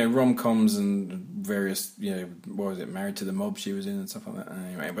 Well, you know, rom-coms and various, you know, what was it, Married to the Mob she was in and stuff like that.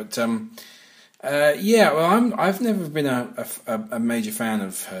 Anyway, but well, I've never been a major fan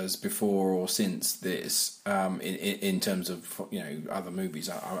of hers before or since this. In terms of, you know, other movies,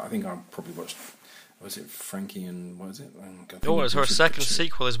 I think I probably watched. Was it Frankie and what was it? It was her second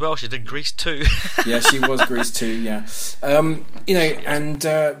sequel as well. She did Grease 2. Yeah, she was Grease 2. Yeah, you know, and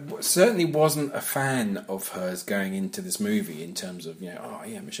certainly wasn't a fan of hers going into this movie in terms of, you know, oh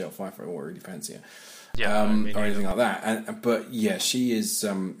yeah, Michelle Pfeiffer, I really fancy her, or anything like that. But yeah, she is.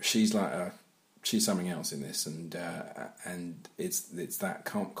 She's like she's something else in this, and it's that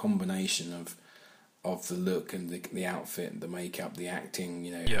combination of the look and the outfit, the makeup, the acting,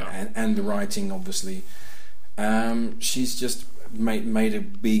 you know, and the writing, obviously. She's just made a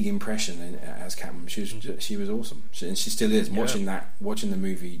big impression as Catwoman. She was awesome, and she still is. Watching the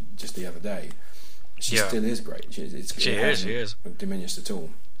movie just the other day, she still is great. She is diminished at all.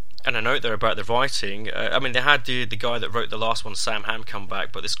 And a note there about the writing. I mean, they had the guy that wrote the last one, Sam Hamm, come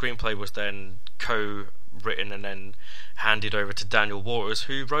back, but the screenplay was then co-written and then handed over to Daniel Waters,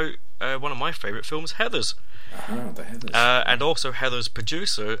 who wrote one of my favourite films, Heathers. The Heathers. And also Heathers'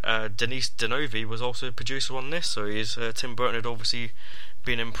 producer, Denise Denovi, was also a producer on this, so Tim Burton had obviously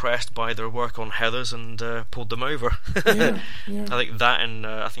been impressed by their work on Heathers and pulled them over. I think that, and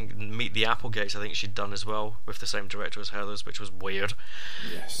I think Meet the Applegates, I think she'd done as well with the same director as Heathers, which was weird.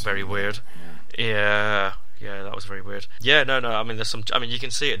 Yes. Very weird. Yeah, that was very weird. Yeah, no. I mean, you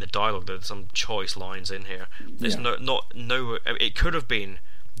can see it in the dialogue. There's some choice lines in here. There's no. It could have been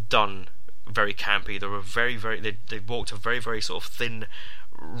done very campy. They were very. They walked a very, very sort of thin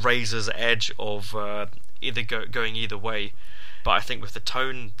razor's edge of going either way. But I think with the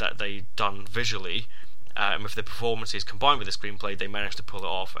tone that they done visually, and with the performances combined with the screenplay, they managed to pull it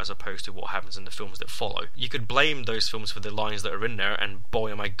off, as opposed to what happens in the films that follow. You could blame those films for the lines that are in there, and boy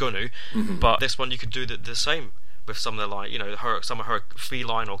am I gonna. But this one you could do the same with some of the line, you know, some of her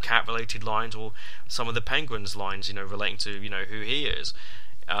feline or cat related lines, or some of the Penguin's lines, you know, relating to, you know, who he is.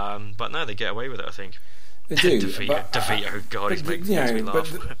 But no, they get away with it, I think. They do. DeVito, God, he makes me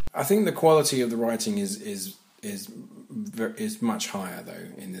laugh. I think the quality of the writing is much higher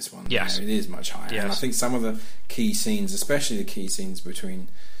though in this one. Yes, it is much higher. Yes. And I think some of the key scenes, especially the key scenes between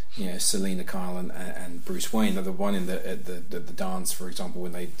Selena Kyle and Bruce Wayne. The one in the dance, for example,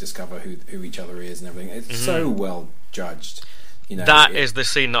 when they discover who each other is and everything. It's so well judged. That is the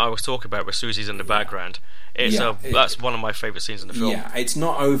scene that I was talking about where Susie's in the background. That's one of my favourite scenes in the film. Yeah, it's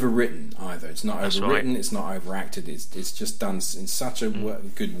not overwritten either. It's not overwritten. Right. It's not overacted. It's just done in such a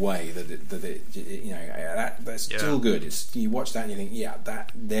good way that that's still good. You watch that and you think,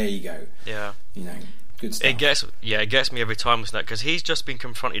 there you go. Yeah, good stuff. It gets me every time with that, because he's just been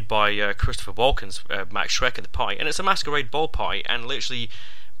confronted by Christopher Walken's Max Schreck at the party, and it's a masquerade ball party, and literally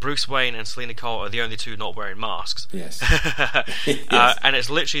Bruce Wayne and Selena Kyle are the only two not wearing masks. Yes. Yes. And it's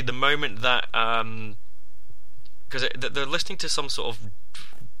literally the moment that because they're listening to some sort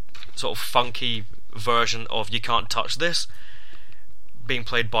of funky version of "You Can't Touch This" being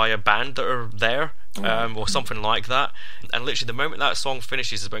played by a band that are there, or something like that. And literally the moment that song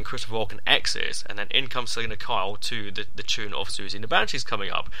finishes is when Christopher Walken exits, and then in comes Selena Kyle to the tune of Susie and the Banshees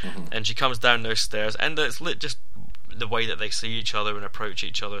coming up, and she comes down those stairs, and it's just the way that they see each other and approach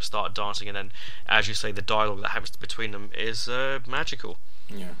each other, start dancing, and then, as you say, the dialogue that happens between them is magical.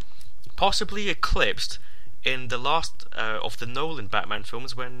 Yeah. Possibly eclipsed in the last of the Nolan Batman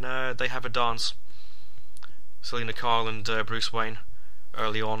films when they have a dance, Selena Kyle and Bruce Wayne,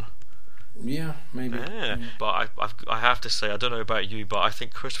 early on. Yeah, maybe. Yeah. But I have to say, I don't know about you, but I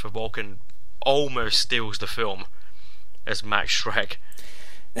think Christopher Walken almost steals the film as Max Schreck.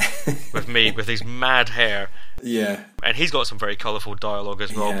 with his mad hair. Yeah. And he's got some very colourful dialogue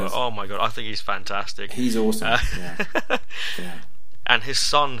as well, but oh my god, I think he's fantastic. He's awesome. Yeah. And his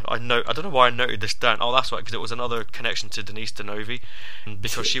son, I don't know why I noted this down. Oh, that's right, because it was another connection to Denise Denovi,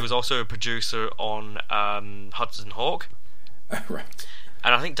 because she was also a producer on Hudson Hawk. Right.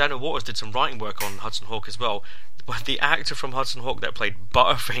 And I think Daniel Waters did some writing work on Hudson Hawk as well. But the actor from Hudson Hawk that played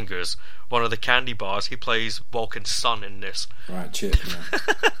Butterfingers, one of the candy bars, he plays Walken's son in this. Right, Chip,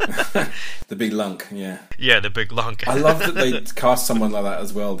 yeah. The big lunk, yeah. Yeah, the big lunk. I love that they cast someone like that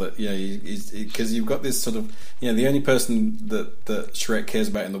as well, that, because you've got this sort of, the only person that Shrek cares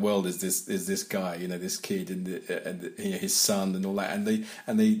about in the world is this guy, this kid and his son and all that, and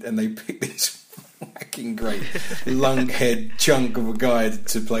they pick this fucking great lunkhead chunk of a guy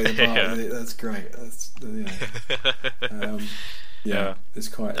to play the part. Yeah. That's great. It's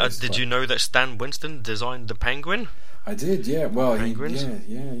quite. Did you know that Stan Winston designed the Penguin? I did. Yeah. Well, Penguins?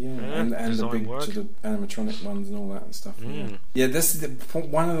 And the big work. sort of animatronic ones and all that and stuff. Yeah. This is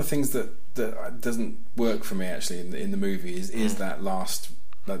one of the things that doesn't work for me actually in the movie is that last.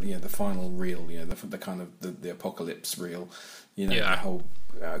 The final reel, the kind of the apocalypse reel, the whole.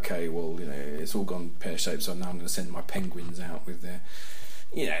 Okay, well, it's all gone pear-shaped, so now I'm going to send my penguins out with their,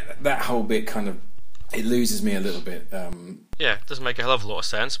 that whole bit kind of, it loses me a little bit. Yeah, it doesn't make a hell of a lot of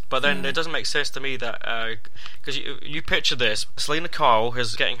sense, but then it doesn't make sense to me that, because you picture this, Selena Kyle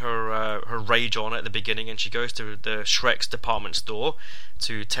is getting her rage on at the beginning, and she goes to the Shrek's department store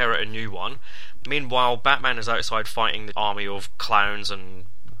to tear out a new one. Meanwhile, Batman is outside fighting the army of clowns and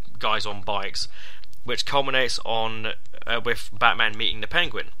guys on bikes, which culminates on with Batman meeting the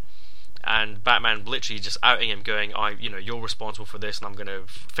Penguin, and Batman literally just outing him, going, you're responsible for this, and I'm going to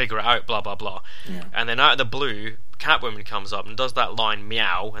figure it out, blah blah blah. Yeah. And then out of the blue, Catwoman comes up and does that line,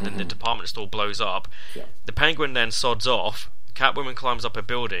 meow, and then the department store blows up. Yeah. The Penguin then sods off. Catwoman climbs up a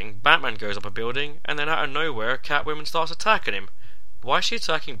building. Batman goes up a building, and then out of nowhere, Catwoman starts attacking him. Why is she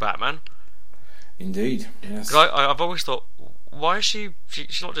attacking Batman? Indeed. Yes. 'Cause I've always thought, why is she's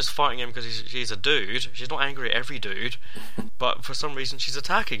not just fighting him because she's a dude. She's not angry at every dude, but for some reason she's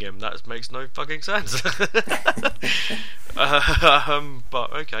attacking him. That makes no fucking sense.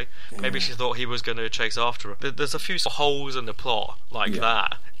 But okay, maybe she thought he was going to chase after her. There's a few holes in the plot like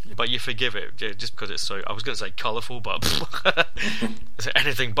that, but you forgive it just because it's so. I was going to say colourful, but is there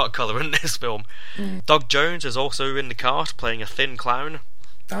anything but colour in this film? Doug Jones is also in the cast, playing a thin clown.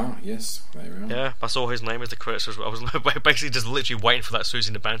 Oh, yes, there we are. Yeah, I saw his name as the credits. I was basically just literally waiting for that Susie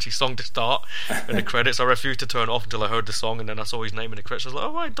and the Banshee song to start in the credits. I refused to turn it off until I heard the song, and then I saw his name in the credits. I was like,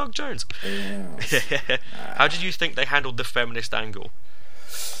 oh, right, Doug Jones. Yes. How did you think they handled the feminist angle?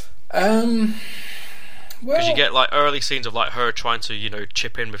 Well, because you get early scenes of her trying to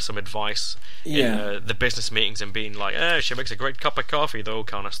chip in with some advice in the business meetings and being like, she makes a great cup of coffee, the all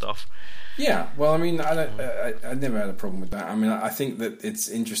kind of stuff. Yeah, well, I mean, I never had a problem with that. I mean, I think that it's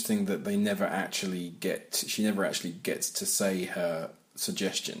interesting that she never actually gets to say her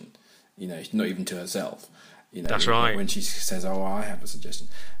suggestion, not even to herself. That's right. When she says, "Oh, I have a suggestion,"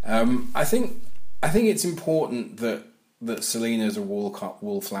 I think it's important that Selena is a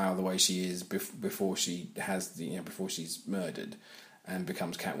wallflower the way she is before she has before she's murdered and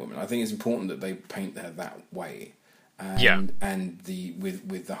becomes Catwoman. I think it's important that they paint her that way. and the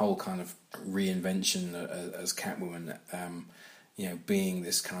with the whole kind of reinvention as Catwoman, being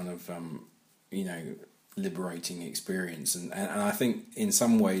this kind of liberating experience, and I think in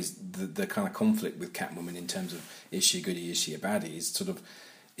some ways the kind of conflict with Catwoman in terms of is she a goodie, is she a baddie, is sort of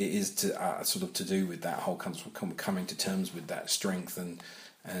to do with that whole kind of coming to terms with that strength and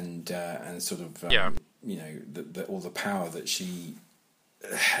sort of all the power that she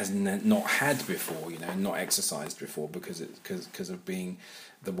has not had before, not exercised before because of being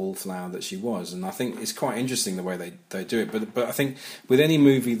the wallflower that she was. And I think it's quite interesting the way they do it. But I think with any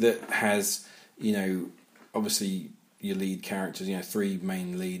movie that has obviously your lead characters, three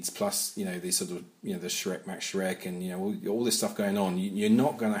main leads plus these sort of the Max Shrek and all this stuff going on, you're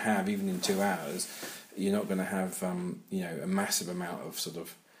not going to have, even in 2 hours, you're not going to have a massive amount of sort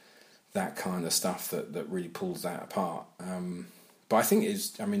of that kind of stuff that really pulls that apart. But I think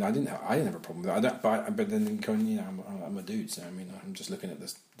I didn't have a problem with it. But then going, I'm a dude, so I'm just looking at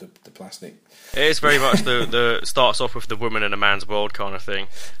the plastic. It is very much the starts off with the woman in a man's world kind of thing.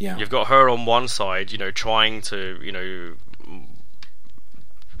 Yeah, you've got her on one side, trying to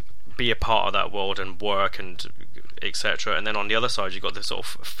be a part of that world and work and etc. And then on the other side, you've got the sort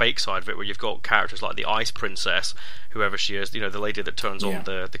of fake side of it, where you've got characters like the Ice Princess, whoever she is, the lady that turns on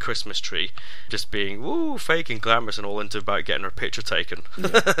the Christmas tree, just being fake and glamorous and all into about getting her picture taken.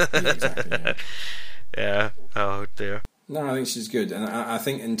 Exactly. Yeah. Oh dear. No, I think she's good, and I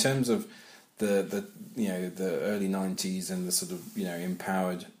think in terms of the early 90s and the sort of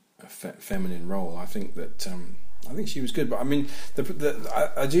empowered feminine role, I think that I think she was good. But I mean,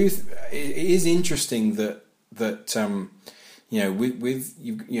 I do. It is interesting that with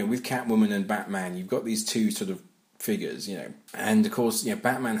Catwoman and Batman, you've got these two sort of figures, and of course,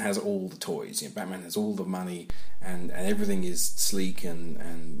 Batman has all the toys. Batman has all the money, and everything is sleek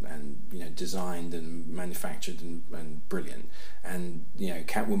and designed and manufactured and brilliant. And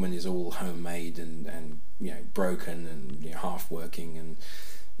Catwoman is all homemade and broken and half working, and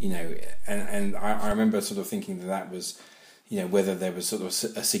and I remember sort of thinking that was. Whether there was sort of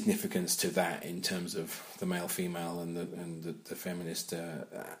a significance to that in terms of the male-female and the feminist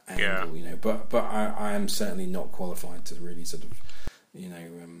angle, but I am certainly not qualified to really sort of,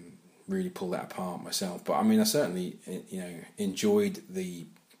 really pull that apart myself. But I mean, I certainly, enjoyed the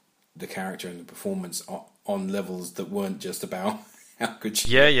character and the performance on levels that weren't just about how good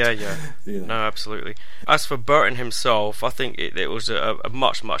she was. No, absolutely. As for Burton himself, I think it was a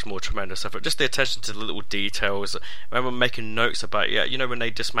much, much more tremendous effort. Just the attention to the little details. I remember making notes about when they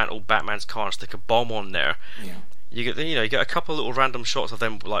dismantle Batman's car and stick a bomb on there. Yeah. You get a couple of little random shots of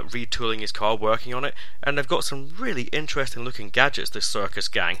them like retooling his car, working on it, and they've got some really interesting looking gadgets. This circus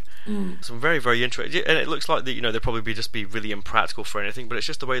gang, some very, very interesting, and it looks like they'll probably just be really impractical for anything, but it's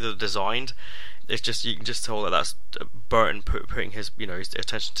just the way they're designed. It's just, you can just tell that that's Burton putting his his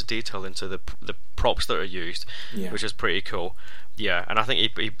attention to detail into the props that are used, which is pretty cool. Yeah, and I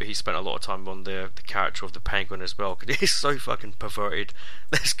think he spent a lot of time on the character of the Penguin as well, because he's so fucking perverted.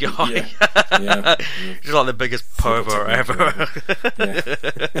 This guy, he's like the biggest pervert ever.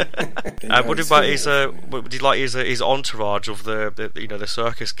 And what about his entourage of the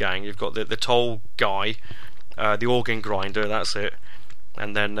circus gang? You've got the tall guy, the organ grinder. That's it.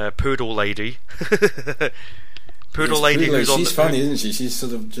 And then Poodle Lady. Poodle Lady, who's she's funny, isn't she? She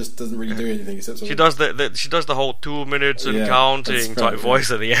sort of just doesn't really do anything except she does the whole 2 minutes and counting type voice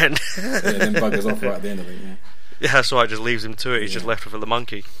at the end. Then buggers off right at the end of it. Yeah, that's right. Just leaves him to it. He's just left with the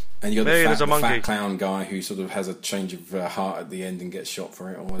monkey. And you got the fat clown guy who sort of has a change of heart at the end and gets shot for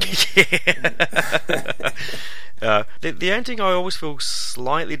it or whatever. The ending I always feel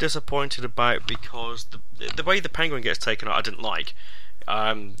slightly disappointed about, because the way the Penguin gets taken out I didn't like.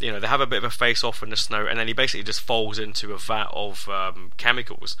 They have a bit of a face-off in the snow, and then he basically just falls into a vat of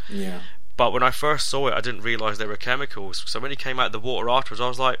chemicals. Yeah. But when I first saw it, I didn't realise they were chemicals. So when he came out of the water afterwards, I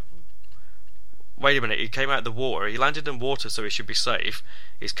was like, wait a minute, he came out of the water, he landed in water, so he should be safe.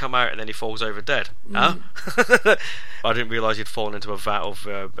 He's come out and then he falls over dead. Huh? I didn't realise he'd fallen into a vat of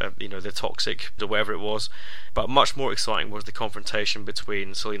the toxic, whatever it was. But much more exciting was the confrontation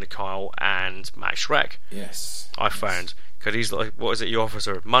between Selina Kyle and Max Shrek. Yes. I found. Because he's like, what is it you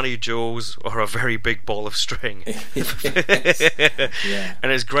offer? Money, jewels, or a very big ball of string? Yeah.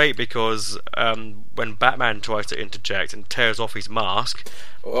 And it's great because when Batman tries to interject and tears off his mask,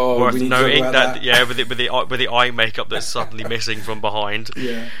 worth noting that with the eye makeup that's suddenly missing from behind.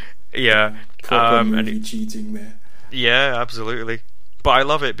 Yeah. Proper movie cheating there. Yeah, absolutely. But I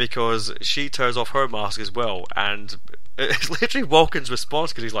love it because she tears off her mask as well, and It's literally Walken's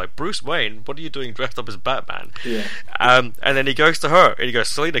response, because he's like, Bruce Wayne, what are you doing dressed up as Batman? Yeah. And then he goes to her, and he goes,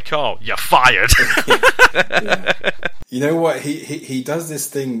 Selena Kyle, you're fired. Yeah. You know what? He does this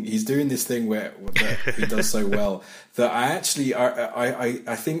thing. He's doing this thing that he does so well that I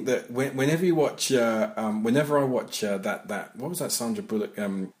think that whenever I watch that what was that Sandra Bullock,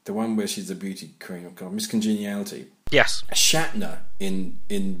 the one where she's a beauty queen, oh God, Miss Congeniality. Yes. Shatner in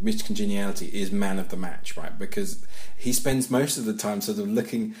Miss Congeniality is man of the match, right? Because he spends most of the time sort of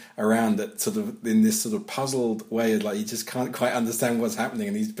looking around at sort of in this sort of puzzled way, like he just can't quite understand what's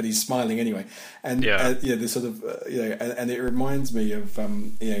happening, but he's smiling anyway. And this sort of and it reminds me of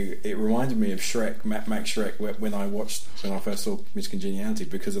it reminded me of Shrek, Max Shrek, when I first saw Miss Congeniality,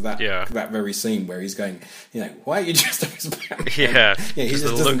 because of that very scene where he's going, why are you dressed up as Batman? Yeah, he just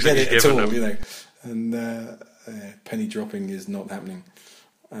doesn't get it at all, and. Penny dropping is not happening.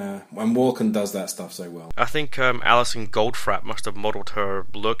 And Walken does that stuff so well. I think Alison Goldfrapp must have modelled her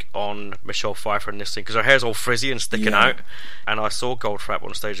look on Michelle Pfeiffer in this thing, because her hair's all frizzy and sticking out. And I saw Goldfrapp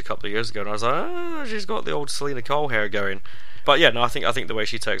on stage a couple of years ago, and I was like, oh, she's got the old Selena Kyle hair going. But yeah, no, I think the way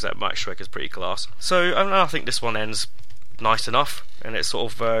she takes that Max Shrek is pretty class. So I think this one ends nice enough, and it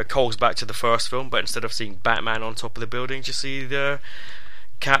sort of calls back to the first film, but instead of seeing Batman on top of the building, you see the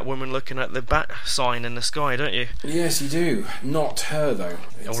Catwoman looking at the bat sign in the sky, don't you? Yes, you do. Not her, though.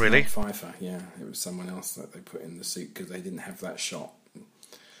 It's really? Not Pfeiffer, yeah. It was someone else that they put in the suit because they didn't have that shot.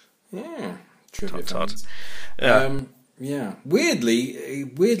 Yeah. Trivia fans. Yeah. Weirdly,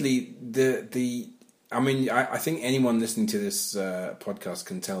 I think anyone listening to this podcast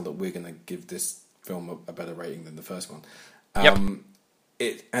can tell that we're going to give this film a better rating than the first one. And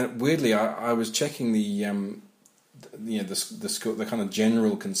weirdly, I was checking the kind of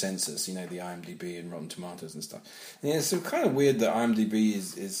general consensus, the IMDb and Rotten Tomatoes and stuff. And it's kind of weird that IMDb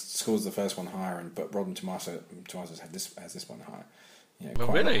scores the first one higher, but Rotten Tomatoes has this one higher.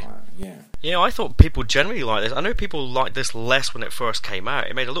 Really? Yeah. Yeah, I thought people generally like this. I know people liked this less when it first came out.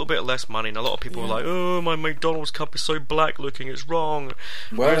 It made a little bit less money, and a lot of people were like, "Oh, my McDonald's cup is so black looking; it's wrong."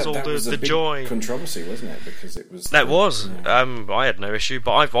 Where's all the big joy? Controversy, wasn't it? Because it was. That was. Yeah. I had no issue,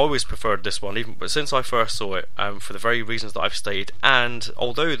 but I've always preferred this one, even since I first saw it, for the very reasons that I've stated. And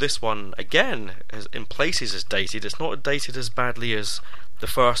although this one, again, in places is dated, it's not dated as badly as the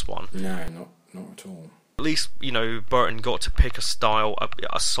first one. No, not at all. At least, Burton got to pick a style,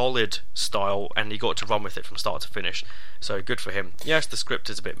 a solid style, and he got to run with it from start to finish. So good for him. Yes, the script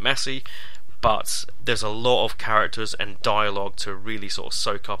is a bit messy, but there's a lot of characters and dialogue to really sort of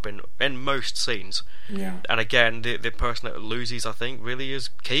soak up in most scenes. Yeah. And again, the person that loses, I think, really is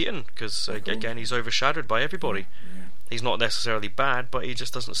Keaton, because again, he's overshadowed by everybody. Yeah. He's not necessarily bad, but he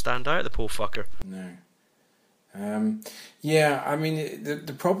just doesn't stand out, the poor fucker. No.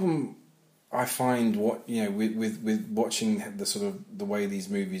 The problem I find with watching the sort of the way these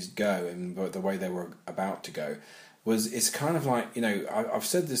movies go and the way they were about to go it's kind of like I've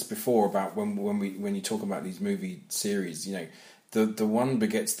said this before about when you talk about these movie series, the one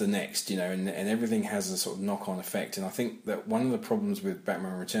begets the next, and everything has a sort of knock-on effect. And I think that one of the problems with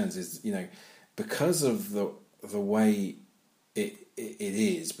Batman Returns is because of the way it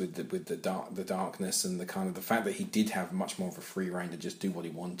is with the darkness and the kind of the fact that he did have much more of a free rein to just do what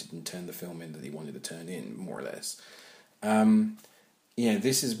he wanted and turn the film in that he wanted to turn in, more or less.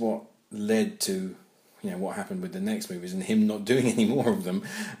 This is what led to what happened with the next movies and him not doing any more of them.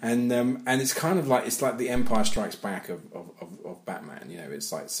 And it's kind of like the Empire Strikes Back of Batman.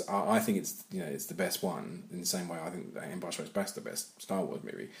 It's like I think it's it's the best one in the same way I think that Empire Strikes Back's the best Star Wars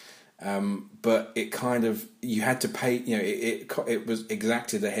movie. But it kind of, you had to pay, it was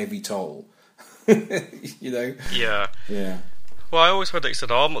exacted a heavy toll, Yeah. Yeah. Well, I always heard that he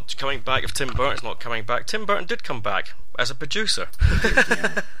said, "Oh, I'm not coming back if Tim Burton's not coming back." Tim Burton did come back as a producer.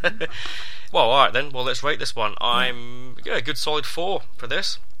 Well, alright then. Well, let's rate this one. I'm a good solid 4 for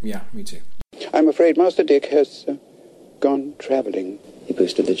this. Yeah, me too. I'm afraid Master Dick has gone travelling. He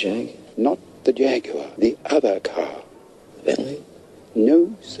boosted the Jag? Not the Jaguar, the other car. The Bentley?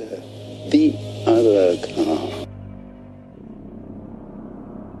 No, sir. The other car.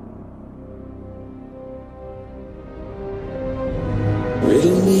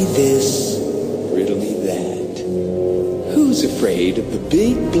 Riddle me this, riddle me that. Who's afraid of the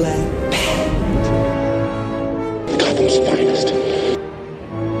big black bat? Gotham's finest. Who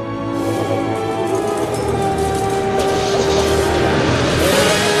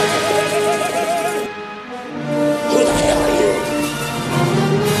the hell are you?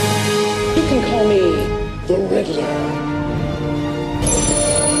 You can call me the Riddler.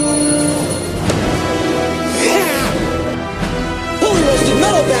 Holy roasted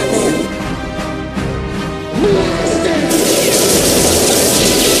metal, Batman!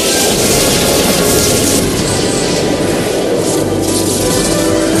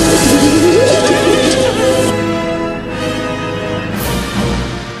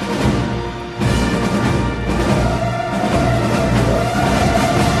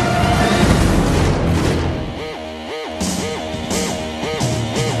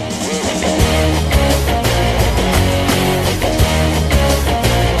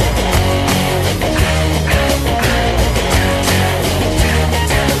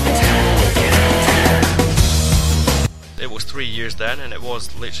 and it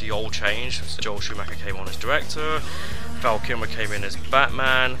was literally all changed. So Joel Schumacher came on as director, Val Kilmer came in as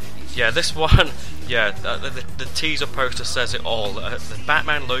Batman. Yeah, this one, yeah, the teaser poster says it all. The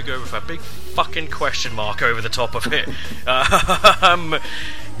Batman logo with a big fucking question mark over the top of it.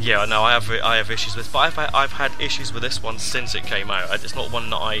 Yeah, no, I have issues with, but I've had issues with this one since it came out. It's not one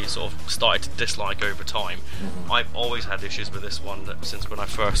that I sort of started to dislike over time. I've always had issues with this one since when I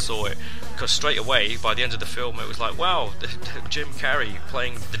first saw it, because straight away by the end of the film it was like, wow, Jim Carrey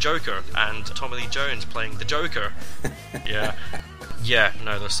playing the Joker and Tommy Lee Jones playing the Joker. Yeah,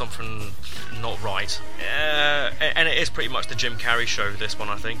 no, there's something not right. And it is pretty much the Jim Carrey show, this one,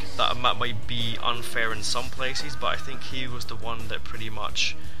 I think. That might be unfair in some places, but I think he was the one that pretty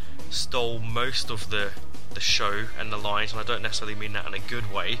much stole most of the show and the lines, and I don't necessarily mean that in a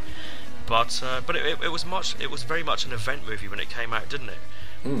good way. But it was very much an event movie when it came out, didn't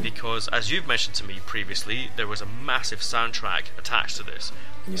it? Because, as you've mentioned to me previously, there was a massive soundtrack attached to this,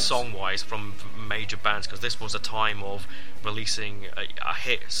 song-wise, from major bands, because this was a time of releasing a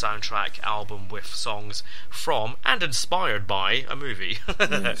hit soundtrack album with songs from and inspired by a movie.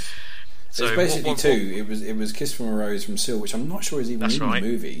 So it's basically It was "Kiss from a Rose" from Seal, which I'm not sure is even in the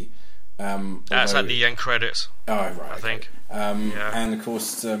movie. That's at the end credits. Oh, right. I think. And of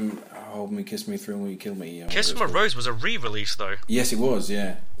course, "Hold Me, Kiss Me, Thrill Me, Kill Me." "Kiss from a Rose" was a re-release, though. Yes, it was.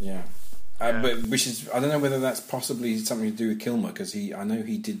 Yeah. But which is, I don't know whether that's possibly something to do with Kilmer, because I know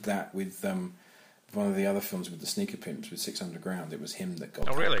he did that with one of the other films with the Sneaker Pimps with 6 Underground. It was him that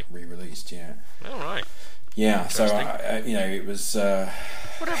got re-released. Yeah. All right. Yeah. So it was.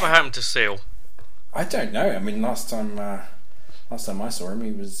 Whatever happened to Seal? I don't know. I mean, last time I saw him,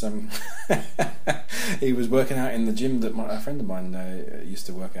 he was he was working out in the gym that a friend of mine used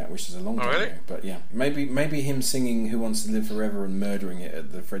to work at, which is a long time ago. But yeah, maybe him singing "Who Wants to Live Forever" and murdering it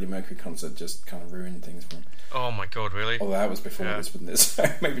at the Freddie Mercury concert just kind of ruined things for him. Oh my god, really? Although that was before this, wasn't it? So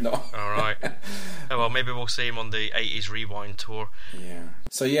maybe not. All right. Oh well, maybe we'll see him on the 80's Rewind tour. Yeah.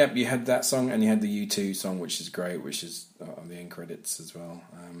 So yeah, you had that song, and you had the U2 song, which is great, which is on the end credits as well.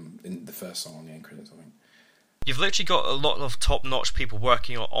 In the first song on the end credits, I think. You've literally got a lot of top-notch people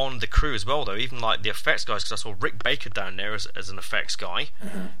working on the crew as well, though. Even like the effects guys, because I saw Rick Baker down there as an effects guy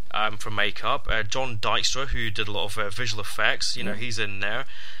for makeup. John Dykstra, who did a lot of visual effects, he's in there.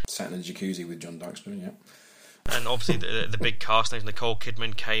 Sat in a jacuzzi with John Dykstra, yeah. And obviously the big cast names, Nicole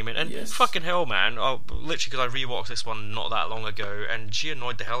Kidman came in, and fucking hell, man! Literally, because I rewatched this one not that long ago, and she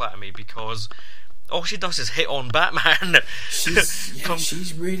annoyed the hell out of me because all she does is hit on Batman.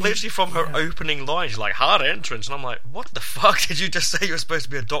 She's really... Literally from her opening line, she's like, hard entrance. And I'm like, what the fuck? Did you just say you're supposed to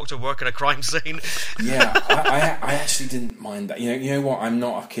be a doctor working a crime scene? Yeah, I actually didn't mind that. You know what? I'm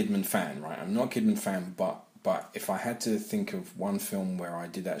not a Kidman fan, right? I'm not a Kidman fan, but if I had to think of one film where I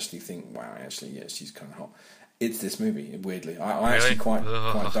did actually think, wow, actually, yeah, she's kind of hot, it's this movie, weirdly. I actually quite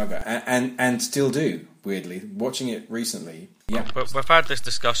dug it. And still do, weirdly. Watching it recently, yeah. But we've had this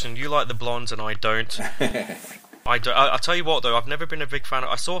discussion. You like the blondes and I don't. I'll tell you what, though, I've never been a big fan of...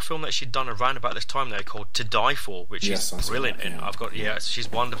 I saw a film that she'd done around about this time there called To Die For, which is brilliant in.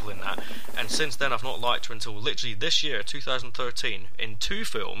 She's wonderful in that. And since then, I've not liked her until literally this year, 2013, in 2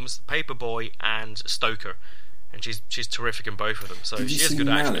 films, Paperboy and Stoker. And she's terrific in both of them. So she is a good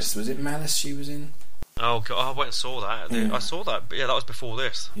actress. Was it Malice she was in? Oh god, I went and saw that. I saw that, but that was before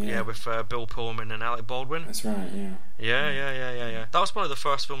this. Yeah, with Bill Pullman and Alec Baldwin. That's right. Yeah. That was one of the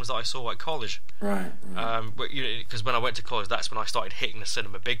first films that I saw at college. Right. Because when I went to college, that's when I started hitting the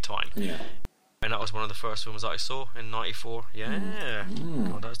cinema big time. Yeah. And that was one of the first films that I saw in '94. Yeah.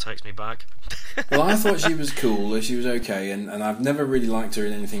 God, that takes me back. Well, I thought she was cool. She was okay, and I've never really liked her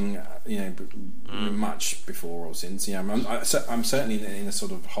in anything, much before or since. Yeah, I'm certainly in a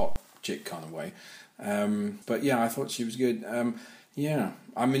sort of hot chick kind of way. But yeah, I thought she was good. Yeah,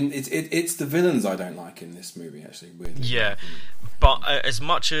 I mean, it's the villains I don't like in this movie, actually. Weirdly. Yeah, but as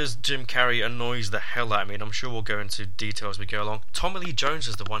much as Jim Carrey annoys the hell out of me, and I'm sure we'll go into detail as we go along, Tommy Lee Jones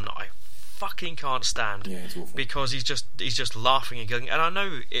is the one that I fucking can't stand. Yeah, it's awful. Because he's just laughing and giggling, and I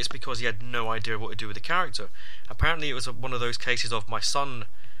know it's because he had no idea what to do with the character. Apparently, it was one of those cases of my son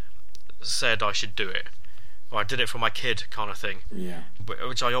said I should do it. Or I did it for my kid kind of thing. Yeah.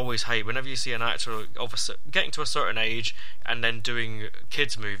 Which I always hate. Whenever you see an actor getting to a certain age and then doing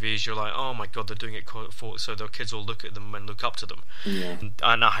kids' movies, you're like, oh my god, they're doing it so their kids will look at them and look up to them. Yeah.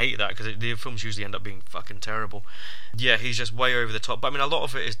 And I hate that because the films usually end up being fucking terrible. Yeah, he's just way over the top. But I mean, a lot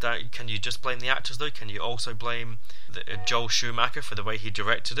of it is that, can you just blame the actors though? Can you also blame Joel Schumacher for the way he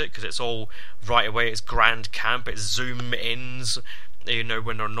directed it? Because it's all right away, it's grand camp, it's zoom ins.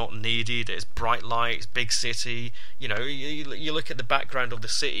 when they're not needed. It's bright lights, big city. You look at the background of the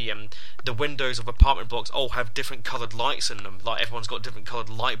city, and the windows of apartment blocks all have different coloured lights in them. Like everyone's got different coloured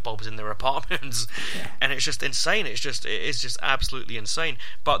light bulbs in their apartments, and it's just insane. It is just absolutely insane.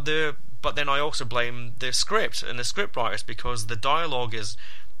 But then I also blame the script and the script writers, because the dialogue is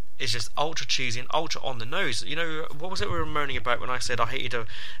just ultra cheesy and ultra on the nose. What was it we were moaning about when I said I hated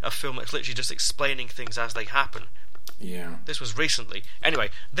a film that's literally just explaining things as they happen? Yeah. This was recently. Anyway,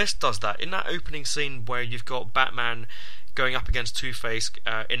 this does that. In that opening scene where you've got Batman going up against Two-Face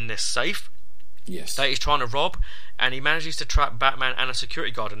in this safe, yes, that he's trying to rob, and he manages to trap Batman and a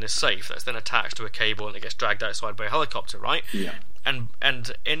security guard in this safe that's then attached to a cable and it gets dragged outside by a helicopter, right? Yeah.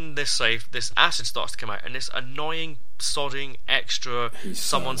 And in this safe, this acid starts to come out, and this annoying, sodding extra,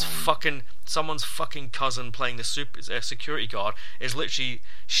 someone's fucking cousin playing the security guard is literally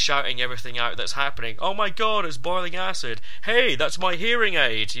shouting everything out that's happening. Oh my god, it's boiling acid! Hey, that's my hearing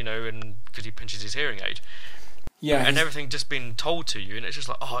aid! And because he pinches his hearing aid. Yeah, and everything just being told to you, and it's just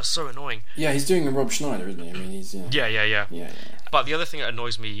like, oh, it's so annoying. Yeah, he's doing a Rob Schneider, isn't he? I mean, he's Yeah. But the other thing that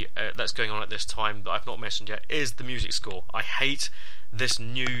annoys me that's going on at this time that I've not mentioned yet is the music score. I hate this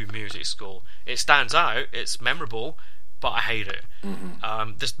new music score. It stands out, it's memorable, but I hate it.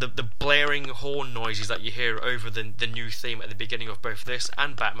 Mm-hmm. The blaring horn noises that you hear over the new theme at the beginning of both this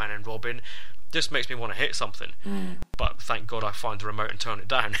and Batman and Robin just makes me want to hit something. But thank God I find the remote and turn it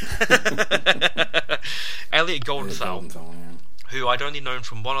down. Elliot Goldenthal, who I'd only known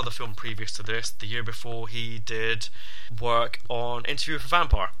from one other film previous to this. The year before, he did work on Interview with a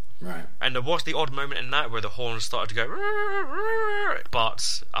Vampire. Right. And there was the odd moment in that where the horns started to go,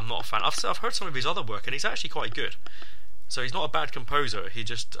 but I'm not a fan. I've heard some of his other work, and he's actually quite good. So he's not a bad composer. I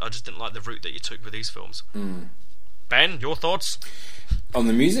just didn't like the route that you took with these films. Ben, your thoughts? On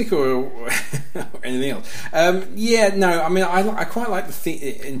the music or anything else? I quite like the theme.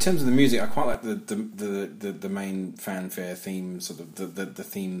 In terms of the music, I quite like the main fanfare theme, sort of the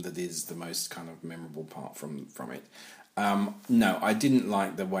theme that is the most kind of memorable part from it. No, I didn't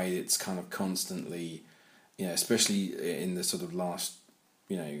like the way it's kind of constantly, especially in the sort of last,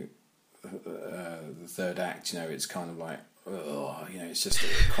 the third act. It's kind of like, it's just a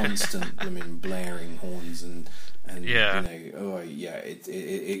constant blaring horns and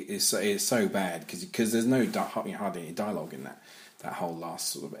it's so bad because there's no hardly any dialogue in that whole last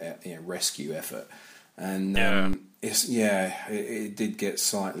sort of rescue effort, and it did get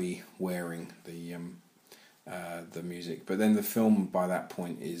slightly wearing the music, but then the film by that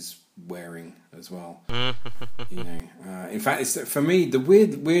point is wearing as well. In fact, it's for me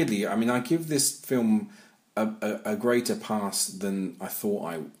weirdly. I mean, I give this film a greater pass than I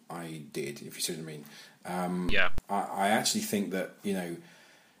thought I did, if you see what I mean. I actually think that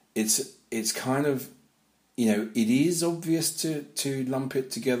it's kind of it is obvious to lump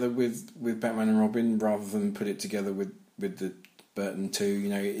it together with Batman and Robin rather than put it together with the Burton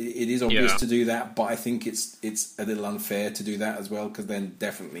 2. It is obvious to do that, but I think it's a little unfair to do that as well, because they're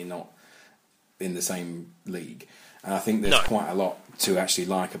definitely not in the same league. And I think there's quite a lot to actually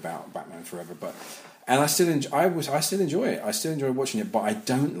like about Batman Forever, and I still enjoy it. I still enjoy watching it, but I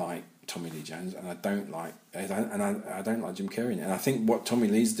don't like Tommy Lee Jones, and I don't like Jim Carrey. And I think what Tommy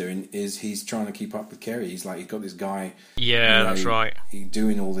Lee's doing is he's trying to keep up with Carrey. He's got this guy. Yeah, that's right.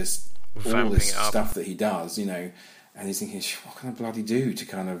 Doing all this stuff that he does, and he's thinking, what can I bloody do to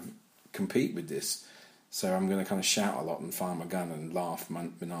kind of compete with this? So I'm going to kind of shout a lot and fire my gun and laugh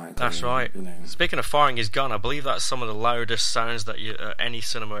maniacally. That's right. Speaking of firing his gun, I believe that's some of the loudest sounds that any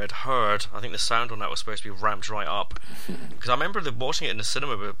cinema had heard. I think the sound on that was supposed to be ramped right up. Because I remember watching it in the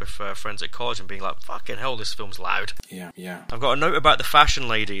cinema with friends at college and being like, fucking hell, this film's loud. Yeah. I've got a note about the fashion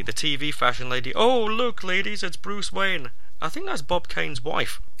lady, the TV fashion lady. Oh, look, ladies, it's Bruce Wayne. I think that's Bob Kane's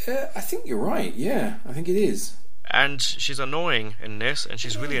wife. I think you're right, yeah. I think it is. And she's annoying in this, and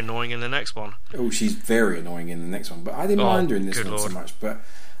she's really annoying in the next one. Oh, she's very annoying in the next one, but I didn't mind her in this one so much. But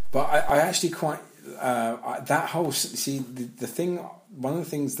I actually quite that whole the thing. One of the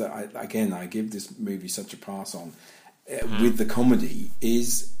things that I give this movie such a pass on with the comedy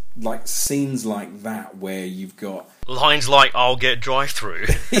is like scenes like that where you've got lines like "I'll get drive-through."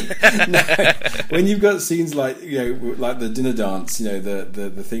 No, when you've got scenes like like the dinner dance,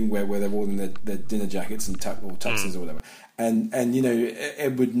 the thing where they're all in their dinner jackets and tuxes or whatever, and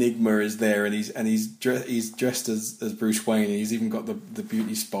Edward Nygma is there, and he's dressed as Bruce Wayne, and he's even got the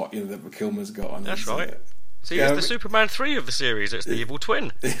beauty spot that Kilmer's got on. That's right. See, it's the Superman 3 of the series. It's the evil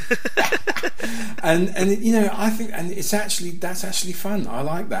twin. and I think that's actually fun. I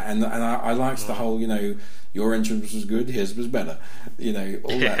like that, and I liked the whole your entrance was good, his was better.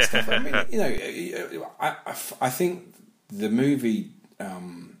 All that stuff. I mean, I think the movie,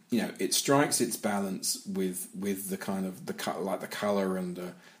 it strikes its balance with the kind of the color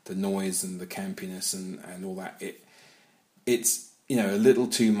and the noise and the campiness and all that. It's a little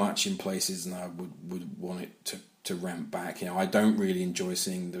too much in places, and I would want it to ramp back. I don't really enjoy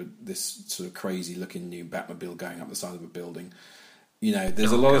seeing this sort of crazy looking new Batmobile going up the side of a building.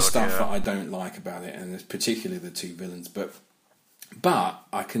 There's a lot of stuff that I don't like about it, and particularly the two villains. But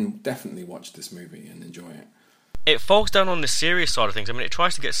I can definitely watch this movie and enjoy it. It falls down on the serious side of things. I mean, it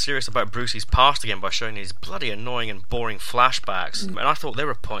tries to get serious about Bruce's past again by showing these bloody annoying and boring flashbacks. And I thought there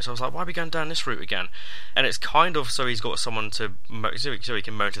were points I was like, why are we going down this route again? And it's kind of so he's got someone so he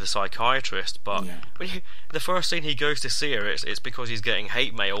can moan to the psychiatrist. But the first scene he goes to see her, it's because he's getting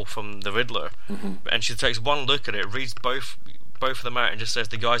hate mail from the Riddler. And she takes one look at it, reads both of them out, and just says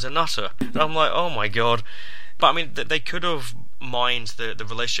the guy's a nutter. And I'm like, oh my god. But I mean, they could have mined the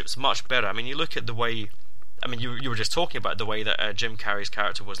relationships much better. I mean, you look at the way... I mean, you were just talking about the way that Jim Carrey's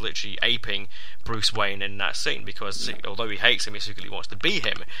character was literally aping Bruce Wayne in that scene, because although he hates him, he secretly wants to be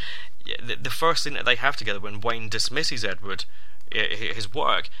him. The first thing that they have together when Wayne dismisses Edward, his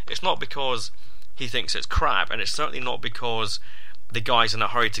work, it's not because he thinks it's crap, and it's certainly not because the guy's in a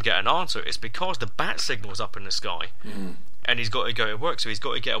hurry to get an answer. It's because the bat signal's up in the sky. And he's got to go to work, so he's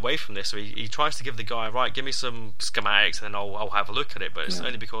got to get away from this. So he tries to give the guy, right, give me some schematics, and then I'll have a look at it. But it's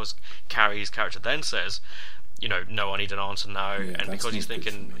only because Carrey's character then says, no, I need an answer now. And because he's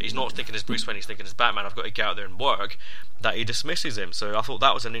not thinking as Bruce Wayne, he's thinking as Batman, I've got to get out there and work, that he dismisses him. So I thought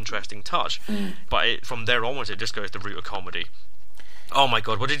that was an interesting touch. But from there onwards, it just goes the route of comedy. Oh my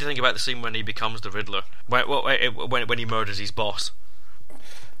god, what did you think about the scene when he becomes the Riddler? When he murders his boss?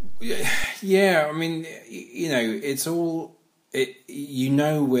 Yeah, I mean, it's all...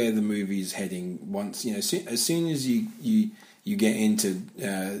 where the movie's heading once, as soon as you get into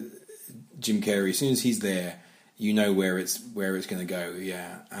Jim Carrey, as soon as he's there, where it's going to go.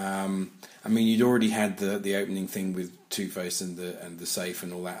 I mean, you'd already had the opening thing with Two-Face and the safe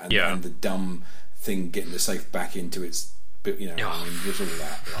and all that, and the dumb thing getting the safe back into its... But I mean, there's all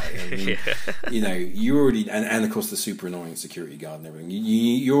that, right? I mean, you already, and of course the super annoying security guard and everything.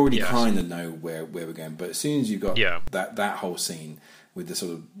 You already kind of know where we're going. But as soon as you've got that whole scene with the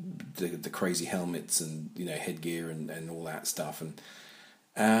sort of the crazy helmets and headgear and all that stuff,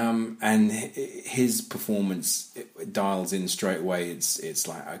 and his performance dials in straight away. It's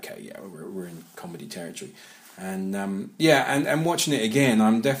like, okay, we're in comedy territory, and and watching it again,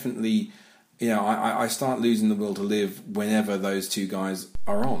 I'm definitely. I start losing the will to live whenever those two guys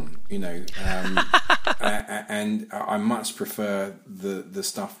are on, and I much prefer the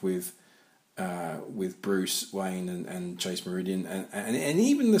stuff with Bruce Wayne and Chase Meridian, and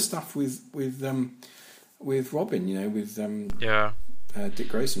even the stuff with Robin, with Dick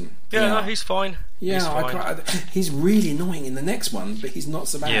Grayson. No, he's fine. He's really annoying in the next one, but he's not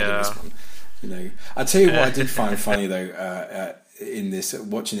so bad in this one. I tell you what I did find funny though. In this,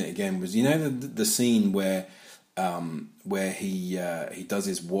 watching it again, was the scene where he does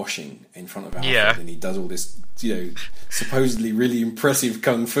his washing in front of Alfred, and he does all this supposedly really impressive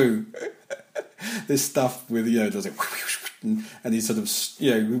kung fu this stuff with does it and he's sort of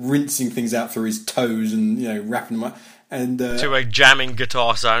rinsing things out through his toes and wrapping them up and to a jamming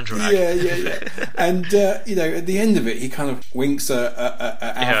guitar soundtrack. And at the end of it, he kind of winks at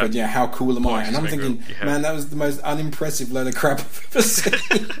Alfred. How cool am I? And I'm thinking, man, that was the most unimpressive load of crap I've ever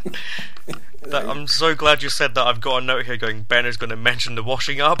seen. I'm so glad you said that. I've got a note here going, Ben is going to mention the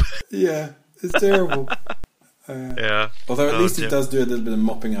washing up. It's terrible. Although at least he does do a little bit of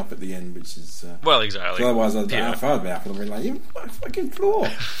mopping up at the end, which is well, exactly. Otherwise, I'd be like, you fucking floor.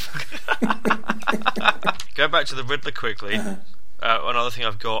 Go back to the Riddler quickly. Another thing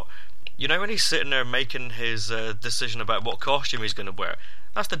I've got, when he's sitting there making his decision about what costume he's going to wear,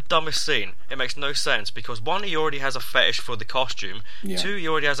 that's the dumbest scene. It makes no sense, because one, he already has a fetish for the costume. Two, he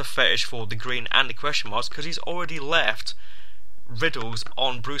already has a fetish for the green and the question marks, because he's already left riddles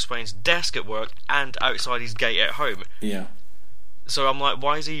on Bruce Wayne's desk at work and outside his gate at home. So I'm like,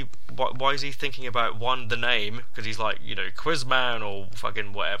 why is he thinking about the name, because he's like, Quizman or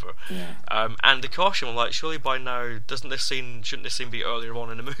fucking whatever. And the costume, I'm like, surely by now shouldn't this scene be earlier on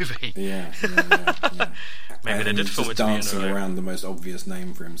in the movie? Maybe they did film it to be dancing around the most obvious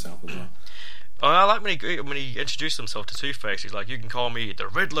name for himself as well. I like when he introduced himself to Two-Face. He's like, you can call me the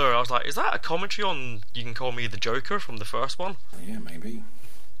Riddler. I was like, is that a commentary on you can call me the Joker from the first one? Yeah, maybe.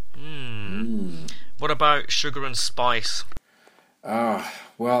 What about Sugar and Spice?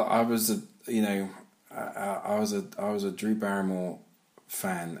 Well, I was a Drew Barrymore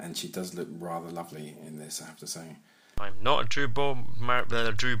fan, and she does look rather lovely in this, I have to say. I'm not a Drew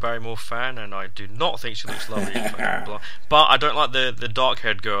Barrymore fan, and I do not think she looks lovely. But I don't like the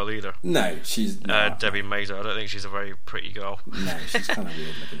dark-haired girl either. No, she's not. Debbie Mazar. I don't think she's a very pretty girl. No, she's kind of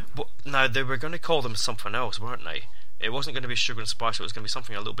weird looking. But, no, they were going to call them something else, weren't they? It wasn't going to be Sugar and Spice, it was going to be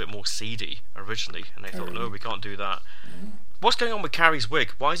something a little bit more seedy originally, and they thought, no, we can't do that. What's going on with Carrie's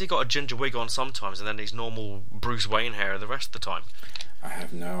wig? Why has he got a ginger wig on sometimes and then his normal Bruce Wayne hair the rest of the time? I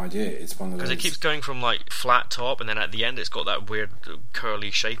have no idea. It's one of those... Because it keeps going from like flat top, and then at the end it's got that weird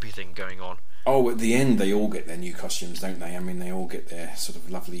curly shapy thing going on. Oh, at the end they all get their new costumes, don't they? I mean, they all get their sort of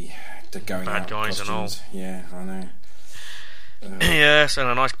lovely going bad out guys costumes. And all. Yeah, I know. Yes, and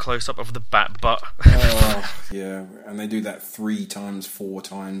a nice close-up of the bat butt. Oh, yeah, and they do that 3 times, 4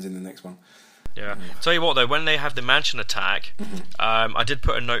 times in the next one. Yeah. Tell you what though, when they have the mansion attack, I did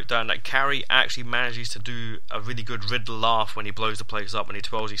put a note down that Carrie actually manages to do a really good Riddler laugh when he blows the place up and he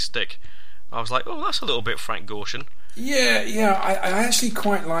twirls his stick. I was like, oh, that's a little bit Frank Gorshin. Yeah, I actually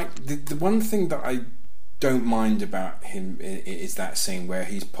quite like the one thing that I don't mind about him is that scene where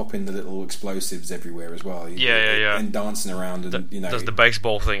he's popping the little explosives everywhere as well. Yeah. And dancing around and does the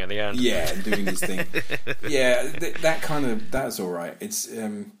baseball thing at the end. Yeah, and doing his thing. Yeah, that's all right. It's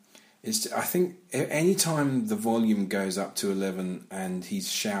I think any time the volume goes up to 11 and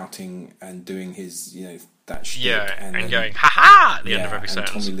he's shouting and doing his that shtick and going ha ha at the end of every and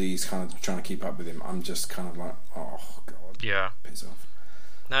sentence. Tommy Lee's kind of trying to keep up with him. I'm just kind of like, oh god, piss off.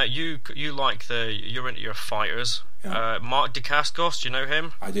 Now you like you're into your fighters. Yeah. Mark Dacascos, do you know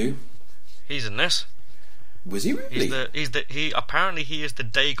him? I do. He's in this. Was he really? He apparently he is the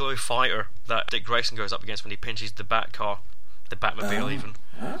Dayglow fighter that Dick Grayson goes up against when he pinches the Batmobile even.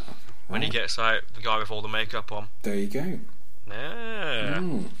 Oh. When he gets out, the guy with all the makeup on. There you go. Yeah.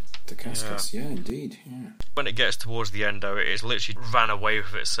 Dacascos, yeah, indeed. Yeah. When it gets towards the end, though, it is literally ran away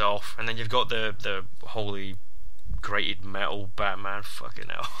with itself, and then you've got the holy grated metal Batman. Fucking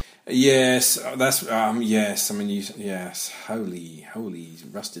hell. Yes, that's yes. I mean, yes, holy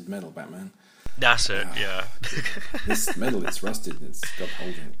rusted metal Batman. That's it. Yeah. This metal, it's rusted. It's got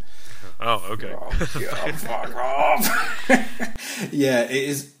holes in it. Oh, okay. Oh, God, fuck off. Yeah,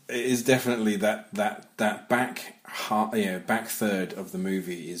 it is definitely that back third of the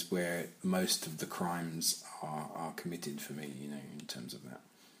movie is where most of the crimes are committed for me, in terms of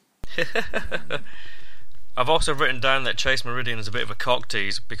that. I've also written down that Chase Meridian is a bit of a cock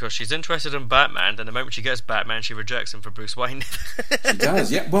tease because she's interested in Batman, and the moment she gets Batman, she rejects him for Bruce Wayne. She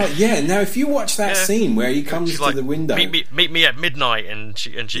does, yeah. Well, yeah. Now, if you watch that scene where he comes to the window, meet me at midnight, and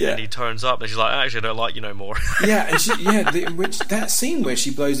he turns up, and she's like, actually, I don't like you no more. Yeah, and that scene where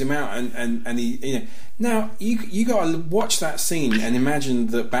she blows him out, and he, now you got to watch that scene and imagine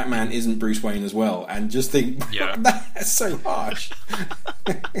that Batman isn't Bruce Wayne as well, and just think, that's so harsh.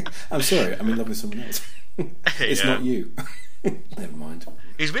 I'm sorry, I'm in love with someone else. It's not you. Never mind.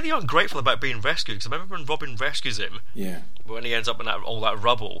 He's really ungrateful about being rescued, because I remember when Robin rescues him, when he ends up in all that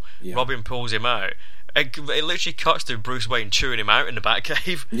rubble, Robin pulls him out. It literally cuts to Bruce Wayne chewing him out in the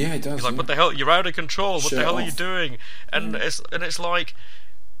Batcave. Yeah, it does. He's like, what the hell? You're out of control. What the hell are you doing? And it's like,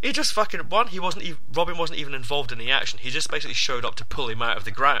 he just fucking Robin wasn't even involved in the action. He just basically showed up to pull him out of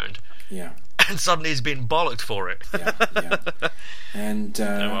the ground. Yeah. And suddenly he's been bollocked for it. Yeah. And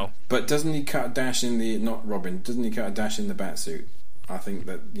but doesn't he cut a dash in the Doesn't he cut a dash in the Batsuit? I think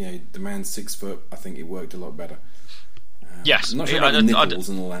that the man's 6 foot. I think it worked a lot better. Yes, I'm not sure about the nipples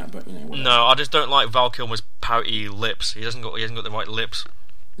and all that, but whatever. No, I just don't like Val Kilmer's pouty lips. He hasn't got the right lips.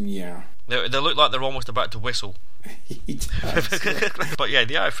 Yeah. They look like they're almost about to whistle. He does. But yeah,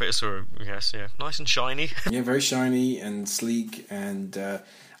 the outfits are nice and shiny. Yeah, very shiny and sleek, and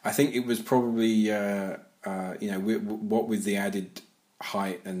I think it was probably what with the added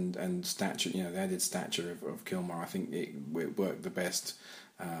height and stature, the added stature of Kilmer, I think it worked the best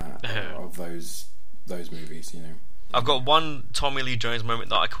of those movies. I've got one Tommy Lee Jones moment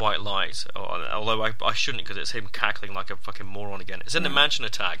that I quite liked, although I shouldn't, because it's him cackling like a fucking moron again. It's in the mansion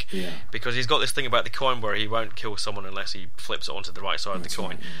attack, because he's got this thing about the coin where he won't kill someone unless he flips it onto the right side of the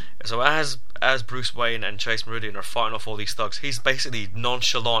coin. Right, yeah. So as Bruce Wayne and Chase Meridian are fighting off all these thugs, he's basically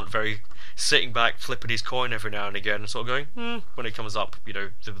nonchalant, very sitting back, flipping his coin every now and again, and sort of going, when it comes up,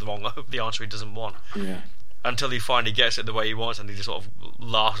 the answer he doesn't want. Yeah. Until he finally gets it the way he wants, and he just sort of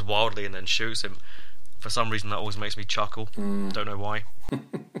laughs wildly and then shoots him. For some reason, that always makes me chuckle. Don't know why.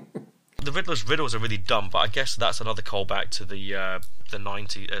 The Riddler's riddles are really dumb, but I guess that's another callback to the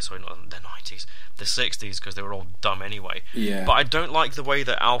 90s. Sorry, not the 90s, the 60s, because they were all dumb anyway. Yeah. But I don't like the way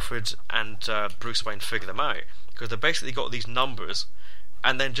that Alfred and Bruce Wayne figure them out, because they basically got these numbers,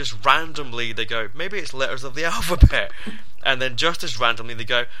 and then just randomly they go, maybe it's letters of the alphabet, And then just as randomly they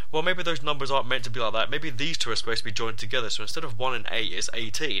go, well, maybe those numbers aren't meant to be like that. Maybe these two are supposed to be joined together. So instead of 1 and 8, it's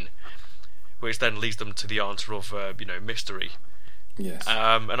 18, which then leads them to the answer of mystery. Yes.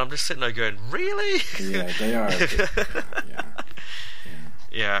 And I'm just sitting there going, really? Yeah, they are.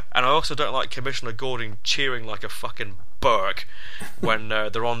 Yeah, and I also don't like Commissioner Gordon cheering like a fucking Burke when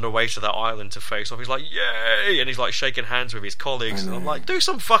they're on their way to that island to face off. He's like, yay! And he's like shaking hands with his colleagues, and I'm like, do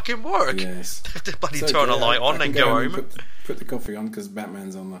some fucking work! Yes. Bloody turn a light on and go home. Put the coffee on, because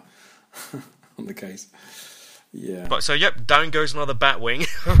Batman's on the on the case. Yeah. But so, yep, down goes another Batwing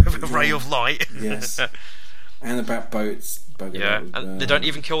with a ray of light. Yes. And the Batboats. Yeah, and they don't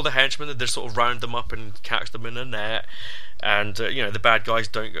even kill the henchmen, they just sort of round them up and catch them in a net. And, the bad guys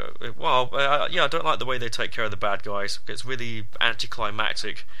don't go... Well, I don't like the way they take care of the bad guys. It's really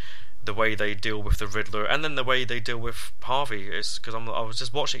anticlimactic, the way they deal with the Riddler, and then the way they deal with Harvey. Is because I was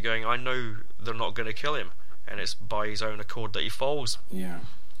just watching it going, I know they're not going to kill him, and it's by his own accord that he falls. Yeah.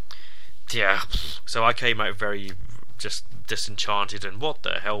 Yeah, so I came out very just disenchanted and what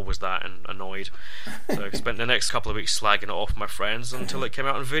the hell was that, and annoyed. So I spent the next couple of weeks slagging it off my friends until it came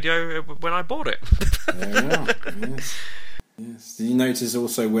out on video when I bought it. There you are. Yes. Yes. Did you notice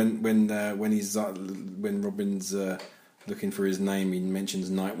also when Robin's looking for his name, he mentions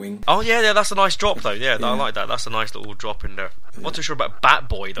Nightwing? Oh yeah, that's a nice drop though. Yeah, I like that. That's a nice little drop in there. I'm not too sure about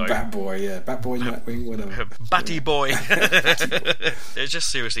Batboy though. Batboy, yeah, Batboy, Nightwing, whatever. Batty boy. It's just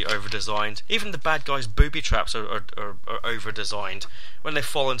seriously over designed. Even the bad guys' booby traps are over designed. When they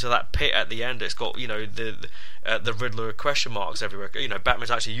fall into that pit at the end, it's got the Riddler question marks everywhere.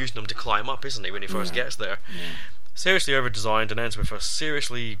 Batman's actually using them to climb up, isn't he? When he first gets there. Yeah. Seriously over-designed, and ends with a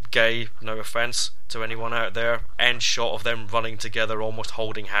seriously gay, no offence to anyone out there, end shot of them running together, almost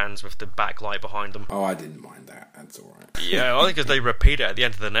holding hands with the backlight behind them. Oh, I didn't mind that. That's alright. Yeah, I think because they repeat it at the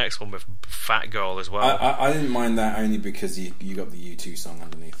end of the next one with Fat Girl as well. I didn't mind that only because you got the U2 song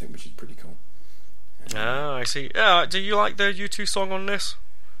underneath it, which is pretty cool. Ah, I see. Do you like the U2 song on this?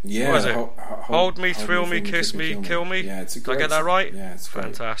 Yeah. What is it? Hold me, thrill me, kiss me, kill me. Yeah, it's a great. Did I get that right? Yeah, it's great.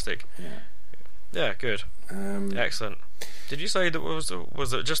 Fantastic. Yeah, good. Excellent. Did you say that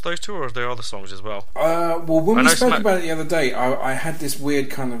was it just those two, or are there other songs as well? Well, when we spoke about it the other day, I had this weird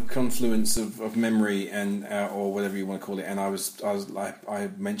kind of confluence of memory and or whatever you want to call it, and I was like,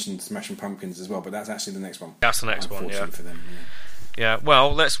 I mentioned Smashing Pumpkins as well, but that's actually the next one. That's the next one, yeah. For them, yeah.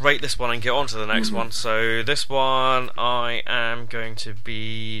 Well, let's rate this one and get on to the next one. So this one, I am going to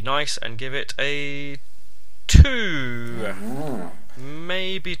be nice and give it a 2.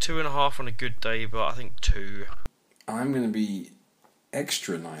 Maybe 2.5 on a good day, but I think 2. I'm going to be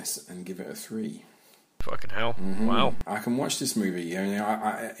extra nice and give it a 3. Fucking hell! Wow! I can watch this movie.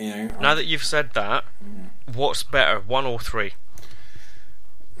 Now that you've said that, what's better, 1 or 3?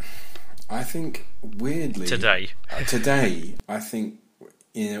 I think weirdly today, I think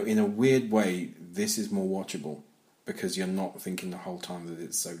in a weird way, this is more watchable. Because you're not thinking the whole time that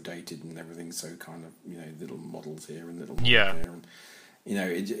it's so dated and everything's so kind of little models here and little models there,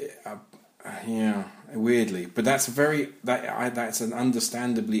 and weirdly. But that's that's an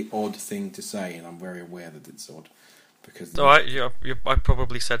understandably odd thing to say, and I'm very aware that it's odd. Because I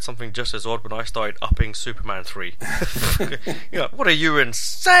probably said something just as odd when I started upping Superman 3. What are you,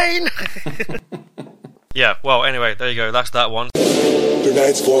 insane? Yeah. Well, anyway, there you go. That's that one.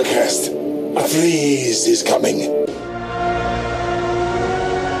 Tonight's forecast. A freeze is coming.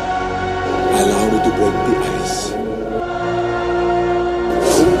 Allow me to break the ice.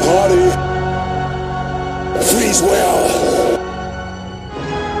 Party. Freeze well.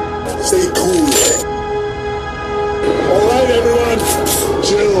 Stay cool. All right, everyone.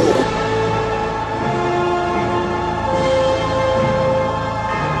 Chill.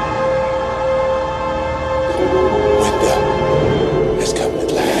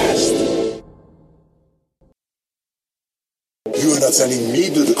 You're not sending me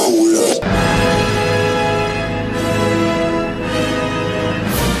to the cooler.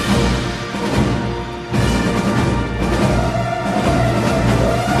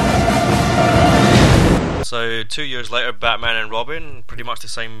 So 2 years later, Batman and Robin, pretty much the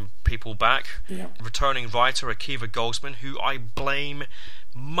same people back. Yeah. Returning writer Akiva Goldsman, who I blame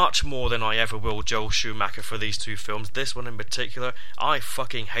much more than I ever will Joel Schumacher for these two films. This one in particular, I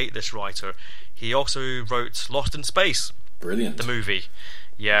fucking hate this writer. He also wrote Lost in Space. Brilliant. The movie.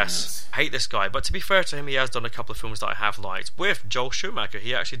 Yes. Hate this guy. But to be fair to him, he has done a couple of films that I have liked. With Joel Schumacher,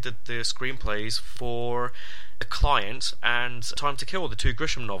 he actually did the screenplays for The Client and Time to Kill, the 2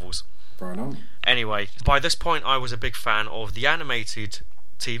 Grisham novels. Right on. Anyway, by this point I was a big fan of the animated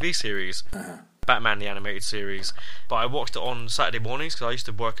TV series. Batman the Animated Series, but I watched it on Saturday mornings because I used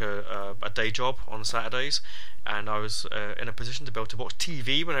to work a day job on Saturdays, and I was in a position to be able to watch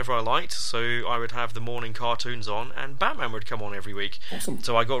TV whenever I liked, so I would have the morning cartoons on, and Batman would come on every week. Awesome.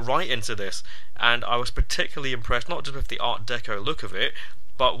 So I got right into this, and I was particularly impressed, not just with the Art Deco look of it,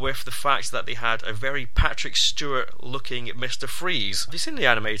 but with the fact that they had a very Patrick Stewart-looking Mr. Freeze. Have you seen the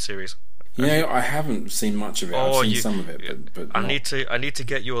animated series? You know, I haven't seen much of it. I've seen some of it, but I need to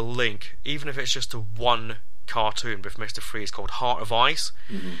get you a link, even if it's just to one cartoon with Mr. Freeze called Heart of Ice.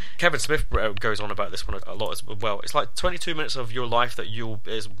 Mm-hmm. Kevin Smith goes on about this one a lot as well. It's like 22 minutes of your life that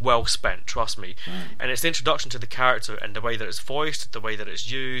is well spent, trust me. And it's the introduction to the character and the way that it's voiced, the way that it's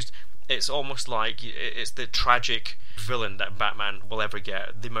used. It's almost like it's the tragic villain that Batman will ever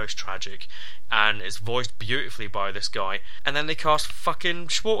get, the most tragic, and it's voiced beautifully by this guy. And then they cast fucking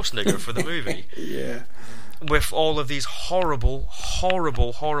Schwarzenegger for the movie. Yeah. With all of these horrible,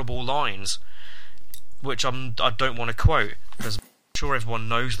 horrible, horrible lines, which I don't want to quote because I'm sure everyone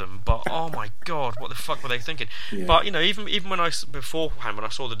knows them. But oh my god, what the fuck were they thinking? Yeah. But you know, even when beforehand when I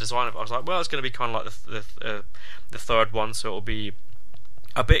saw the design of it, I was like, well, it's going to be kind of like the third one, so it'll be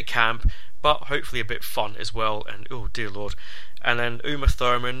a bit camp, but hopefully a bit fun as well. And oh dear lord, and then Uma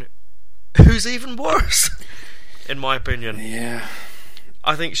Thurman, who's even worse, in my opinion. Yeah,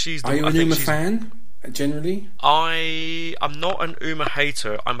 I think she's. Are you an Uma fan? Generally, I'm not an Uma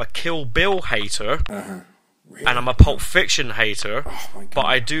hater. I'm a Kill Bill hater, really? And I'm a Pulp Fiction hater. Oh my God. But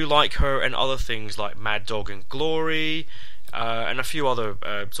I do like her in other things like Mad Dog and Glory. And a few other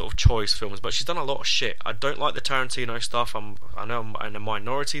sort of choice films, but she's done a lot of shit. I don't like the Tarantino stuff. I know I'm in a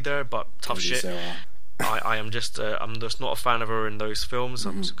minority there, but tough shit. I'm just not a fan of her in those films.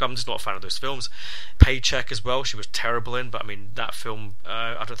 Mm-hmm. I'm just not a fan of those films. Paycheck as well, she was terrible in, but I mean that film,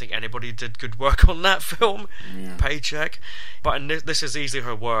 I don't think anybody did good work on that film. Yeah. Paycheck, but this is easily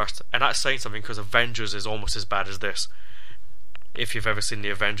her worst, and that's saying something because Avengers is almost as bad as this. If you've ever seen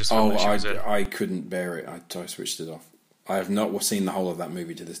the Avengers film, I couldn't bear it. I switched it off. I have not seen the whole of that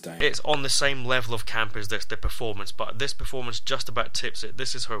movie to this day. It's on the same level of camp as the performance, but this performance just about tips it.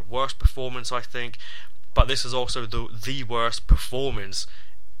 This is her worst performance, I think, but this is also the worst performance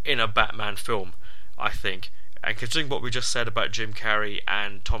in a Batman film, I think. And considering what we just said about Jim Carrey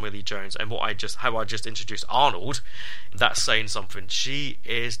and Tommy Lee Jones, and how I just introduced Arnold, that's saying something. She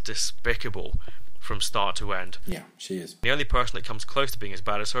is despicable from start to end. Yeah, she is. The only person that comes close to being as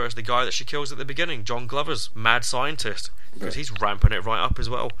bad as her is the guy that she kills at the beginning, John Glover's mad scientist, because he's ramping it right up as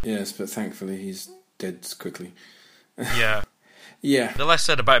well. Yes, but thankfully he's dead quickly. Yeah. Yeah. The less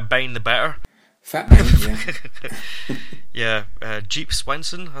said about Bane, the better. Fat Bane, yeah. Yeah, Jeep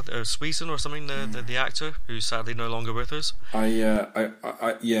Swenson or something, the actor who's sadly no longer with us. I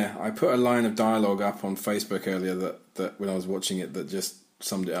put a line of dialogue up on Facebook earlier that when I was watching it that just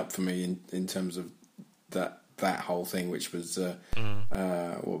summed it up for me in terms of that whole thing, which was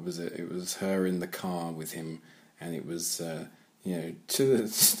what was it? It was her in the car with him, and it was to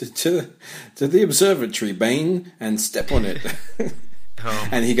the observatory, Bane, and step on it. Oh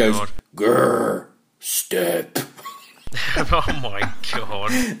and he goes, grrr, step. Oh my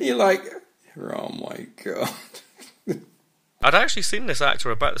god! You're like, oh my god. I'd actually seen this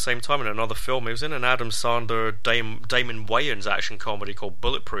actor about the same time in another film. He was in an Adam Sandler, Damon Wayans action comedy called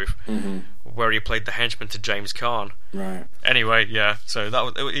Bulletproof, where he played the henchman to James Caan. Right. Anyway, yeah. So that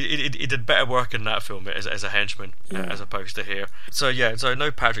was he did better work in that film as a henchman as opposed to here. So yeah. So no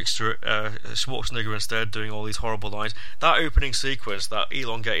Patrick Stewart, Schwarzenegger instead doing all these horrible lines. That opening sequence, that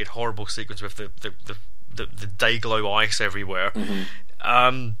elongated horrible sequence with the day glow ice everywhere.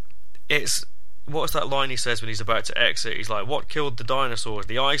 It's. What's that line he says when he's about to exit? He's like, what killed the dinosaurs?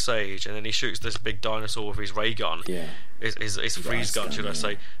 The Ice Age. And then he shoots this big dinosaur with his ray gun. Yeah. His freeze gun, should I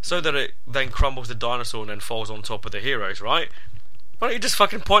say. So that it then crumbles the dinosaur and then falls on top of the heroes, right? Why don't you just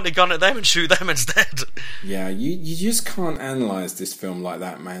fucking point the gun at them and shoot them instead? Yeah, you just can't analyse this film like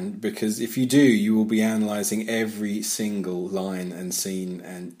that, man. Because if you do, you will be analysing every single line and scene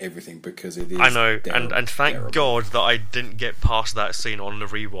and everything, because it is. I know, and thank God that I didn't get past that scene on the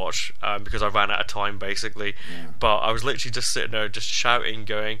rewatch, because I ran out of time basically. Yeah. But I was literally just sitting there, just shouting,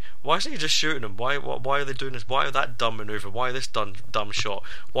 going, "Why isn't he just shooting them? Why are they doing this? Why are that dumb maneuver? Why this dumb shot?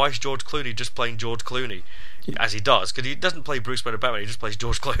 Why is George Clooney just playing George Clooney?" As he does, because he doesn't play Bruce Wayne or Batman, he just plays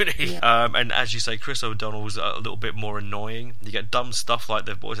George Clooney. Yeah. And as you say, Chris O'Donnell's a little bit more annoying. You get dumb stuff like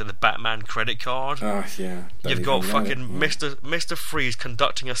the Batman credit card. Oh yeah. You've got fucking Mr. Freeze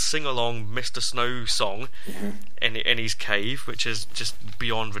conducting a sing-along Mr. Snow song in his cave, which is just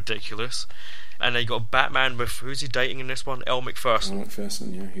beyond ridiculous. And then you got Batman with, who's he dating in this one? Elle Macpherson. Elle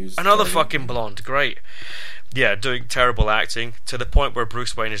Macpherson, yeah. Who's another fucking blonde, great. Yeah, doing terrible acting to the point where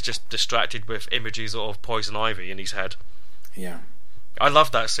Bruce Wayne is just distracted with images of Poison Ivy in his head. Yeah. I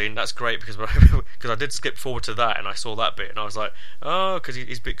love that scene. That's great because I did skip forward to that and I saw that bit and I was like, oh, because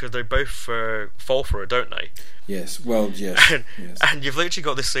they both fall for her, don't they? Yes. Well, yes. And you've literally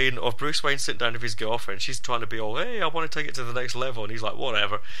got this scene of Bruce Wayne sitting down with his girlfriend. She's trying to be all, hey, I want to take it to the next level, and he's like,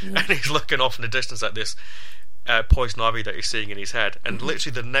 whatever. Yeah. And he's looking off in the distance at this Poison Ivy that he's seeing in his head, and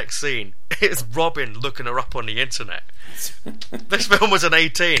literally the next scene is Robin looking her up on the internet. This film was an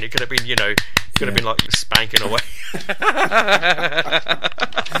 18. It could have been, have been like spanking away.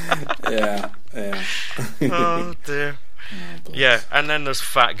 Yeah. Oh dear. Oh, yeah, and then there's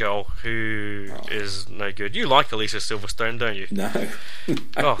Fat Girl, who is no good. You like Alicia Silverstone, don't you? No.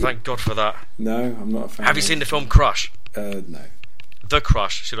 Oh, thank God for that. No, I'm not a fan. Have you seen the film Crush? No. The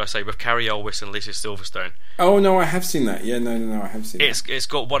Crush, should I say, with Carrie Elwes and Alicia Silverstone. Oh no, I have seen that. Yeah, no, I have seen it. It's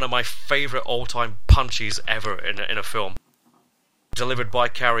got one of my favourite all-time punches ever in a film, delivered by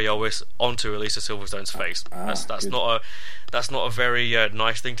Carrie Elwes onto Alicia Silverstone's face. That's not a very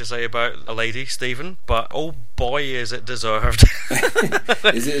nice thing to say about a lady, Stephen. But oh boy, is it deserved.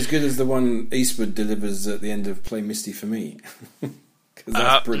 Is it as good as the one Eastwood delivers at the end of Play Misty for Me?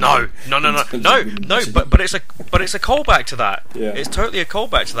 No, but it's a callback to that. Yeah. It's totally a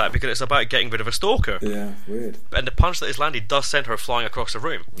callback to that because it's about getting rid of a stalker. Yeah, weird. And the punch that is landed does send her flying across the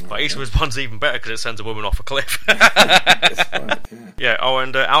room. But Eastwood's one's even better because it sends a woman off a cliff. That's right, yeah. Oh,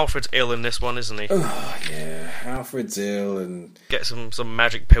 and Alfred's ill in this one, isn't he? Oh, yeah. Alfred's ill and get some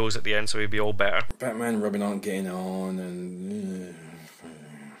magic pills at the end so he'll be all better. Batman and Robin aren't getting on, and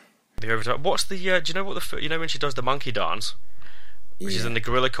what's the? Do you know what when she does the monkey dance? Which is in the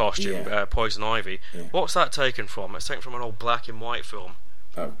gorilla costume, Poison Ivy. Yeah. What's that taken from? It's taken from an old black and white film.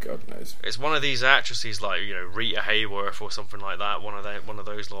 Oh, God knows. It's one of these actresses like Rita Hayworth or something like that. One of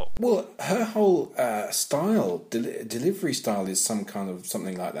those lot. Well, her whole style, delivery style, is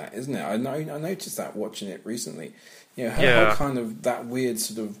something like that, isn't it? I noticed that watching it recently. Her whole kind of that weird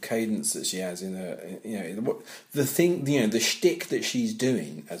sort of cadence that she has in her. The thing, the shtick that she's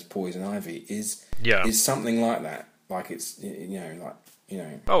doing as Poison Ivy is something like that. Like it's,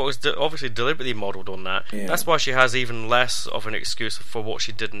 Oh, it was obviously deliberately modelled on that. Yeah. That's why she has even less of an excuse for what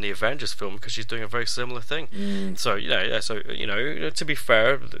she did in the Avengers film, because she's doing a very similar thing. So, to be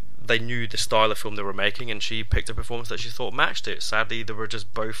fair, they knew the style of film they were making, and she picked a performance that she thought matched it. Sadly, they were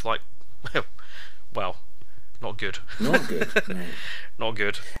just both like, well, not good. Not good. No. Not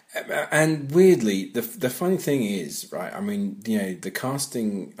good. And weirdly, the funny thing is, right? I mean, the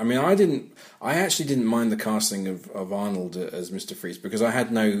casting. I mean, I actually didn't mind the casting of Arnold as Mr. Freeze because I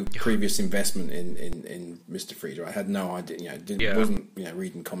had no previous investment in Mr. Freeze. Right? I had no idea. Wasn't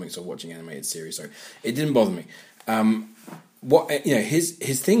reading comics or watching animated series, so it didn't bother me.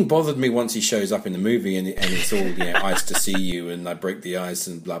 His thing bothered me once he shows up in the movie and it's all ice to see you and I break the ice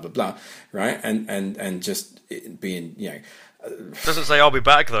and blah blah blah, right? And just it being doesn't say I'll be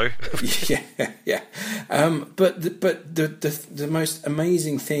back though. yeah. But the most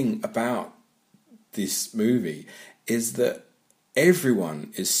amazing thing about this movie is that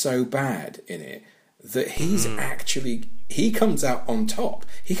everyone is so bad in it that he's actually. He comes out on top.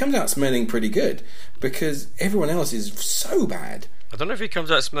 He comes out smelling pretty good because everyone else is so bad. I don't know if he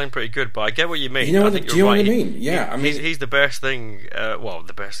comes out smelling pretty good, but I get what you mean. Do you know what I mean? Yeah, I mean he's the best thing.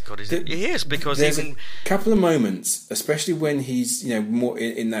 The best. God, he is because there's a couple of moments, especially when he's more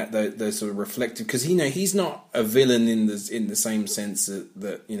in that the sort of reflective, because he's not a villain in the same sense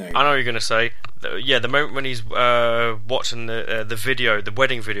that. I know what you're going to say. The moment when he's watching the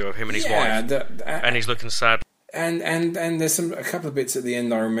wedding video of him and his wife, and he's looking sad. And there's a couple of bits at the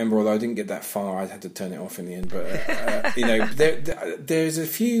end I remember, although I didn't get that far. I had to turn it off in the end. But there's a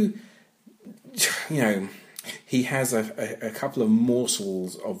few. He has a couple of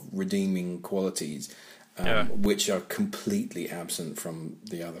morsels of redeeming qualities, which are completely absent from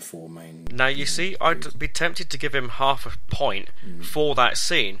the other four main. Now you see, I'd be tempted to give him half a point for that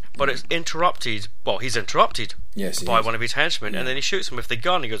scene, but it's interrupted. Well, he's interrupted. Yes, by one of his henchmen, and then he shoots him with the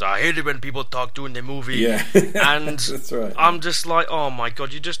gun. He goes, "I hate it when people talk during the movie." Yeah, and that's right. I'm just like, oh my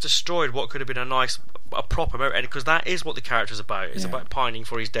god, you just destroyed what could have been a proper moment, because that is what the character's about. It's about pining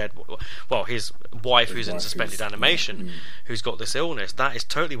for his dead, his wife who's in suspended animation, who's got this illness. That is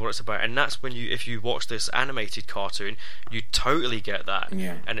totally what it's about, and that's when if you watch this animated cartoon, you totally get that,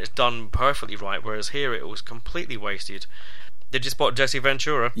 and it's done perfectly right. Whereas here, it was completely wasted. Did you spot Jesse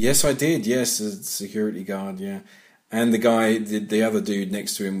Ventura? Yes, I did. Yes, a security guard. Yeah, and the guy, the other dude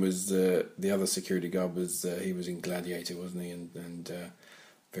next to him was the other security guard. He was in Gladiator, wasn't he? And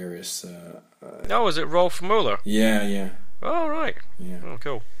various. Is it Rolf Mueller? Yeah. Oh, right. Yeah. Oh,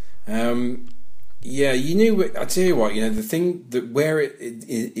 cool. Yeah, you knew. I tell you what, the thing that where it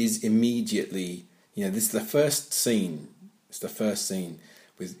is immediately, this is the first scene. It's the first scene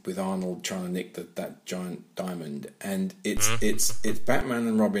with Arnold trying to nick that giant diamond, and it's Batman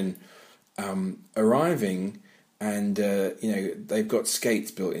and Robin arriving, and they've got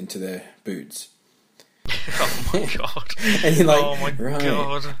skates built into their boots. Oh my god! And you're like, oh my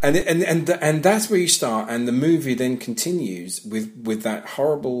god! And that's where you start, and the movie then continues with that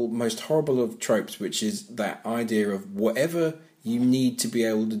most horrible of tropes, which is that idea of whatever you need to be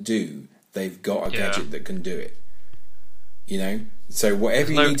able to do, they've got a gadget that can do it. So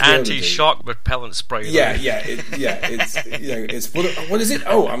whatever you need to be able to do. Anti-shock repellent spray. It's what is it?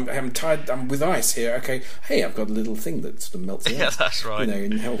 Oh, I'm tied. I'm with ice here. Okay, hey, I've got a little thing that sort of melts the ice. Yeah, that's right.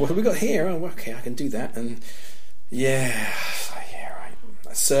 What have we got here? Oh, okay, I can do that. And right.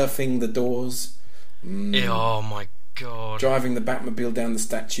 Surfing the doors. Oh my god! Driving the Batmobile down the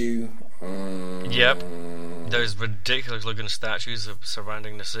statue. Yep. Those ridiculous looking statues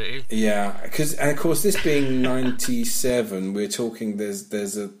surrounding the city. Yeah, and of course, this being 97, we're talking.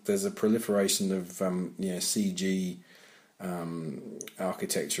 There's a proliferation of CG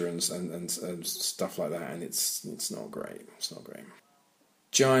architecture and stuff like that, and it's not great. It's not great.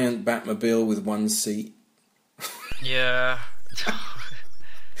 Giant Batmobile with one seat. Yeah.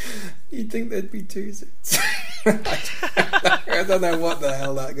 You'd think there'd be two seats. I don't know what the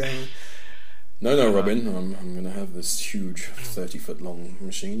hell that going. No, Robin, I'm going to have this huge 30-foot long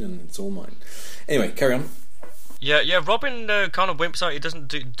machine, and it's all mine. Anyway, carry on. Yeah. Robin kind of wimps out. He doesn't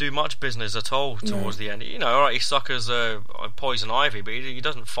do much business at all towards the end. All right, he suckers Poison Ivy, but he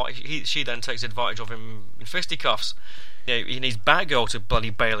doesn't fight. She then takes advantage of him in fisticuffs. He needs Batgirl to bloody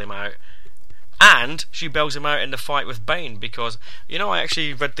bail him out. And she bails him out in the fight with Bane because, I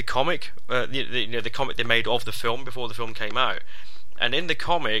actually read the comic, the comic they made of the film before the film came out. And in the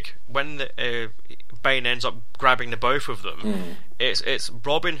comic, when Bane ends up grabbing the both of them, it's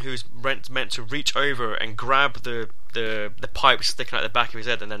Robin who's meant to reach over and grab the pipes sticking out the back of his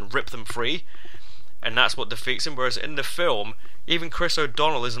head and then rip them free. And that's what defeats him. Whereas in the film, even Chris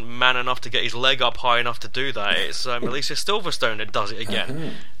O'Donnell isn't man enough to get his leg up high enough to do that. It's Alicia Silverstone that does it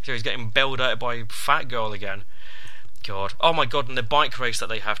again. So he's getting bailed out by Fat Girl again. God. Oh my god, and the bike race that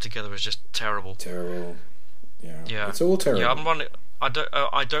they have together is just terrible. Terrible. Yeah. It's all terrible. Yeah, I'm running. I don't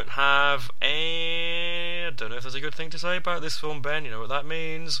have I don't know if there's a good thing to say about this film, Ben. You know what that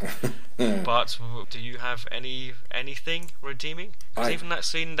means. But do you have anything redeeming? Because even that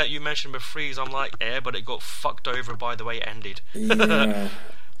scene that you mentioned with Freeze, I'm like, but it got fucked over by the way it ended. Yeah.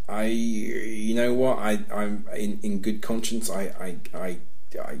 You know what? I'm in good conscience. No,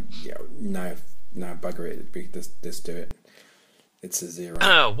 bugger it. Just do it. It's a 0.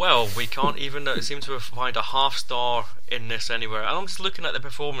 Oh, well, we can't even seem to find a half star in this anywhere. And I'm just looking at the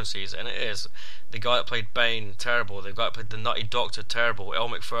performances, and it is the guy that played Bane, terrible. The guy that played the Nutty Doctor, terrible. Elle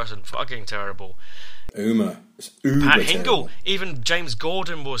Macpherson, fucking terrible. Pat Hingle, terrible. Even James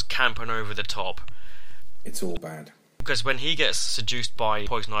Gordon was camping over the top. It's all bad. Because when he gets seduced by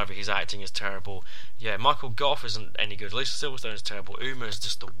Poison Ivy, his acting is terrible. Yeah, Michael Gough isn't any good. Lisa Silverstone is terrible. Uma is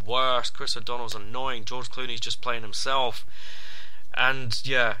just the worst. Chris O'Donnell's annoying. George Clooney's just playing himself. And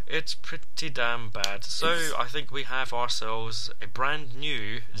yeah, it's pretty damn bad. So I think we have ourselves a brand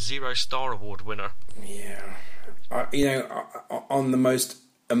new 0-star award winner. Yeah. On the most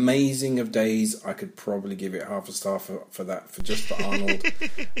amazing of days, I could probably give it half a star for Arnold.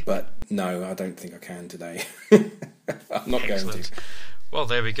 But no, I don't think I can today. I'm not going to. Well,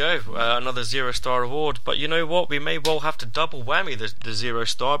 there we go. Another 0-star award. But you know what? We may well have to double whammy the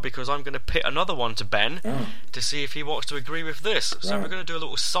 0-star because I'm going to pit another one to Ben to see if he wants to agree with this. So we're going to do a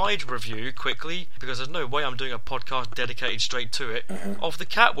little side review quickly because there's no way I'm doing a podcast dedicated straight to it of the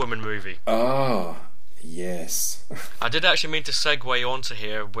Catwoman movie. Oh, yes. I did actually mean to segue onto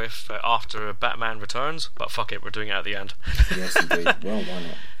here with after Batman Returns, but fuck it, we're doing it at the end. Yes, indeed. Well, why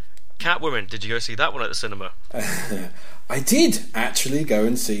not? Catwoman, did you go see that one at the cinema? I did actually go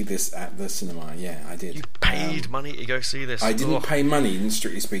and see this at the cinema. Yeah, I did. You paid money to go see this? I didn't pay money,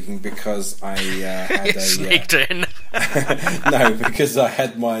 strictly speaking, because I had sneaked in. No, because I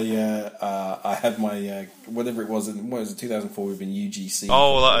had my whatever it was. What was it? 2004. We've been UGC.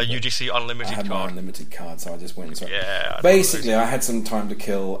 Oh, like a UGC unlimited card. I had my unlimited card, so I just went and saw it. Yeah. Basically, I had some time to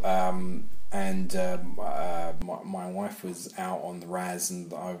kill. And my wife was out on the Raz,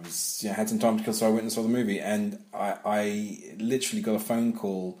 and I was had some time to kill, so I went and saw the movie. And I literally got a phone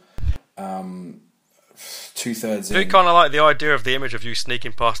call 2/3 in. You kind of like the idea of the image of you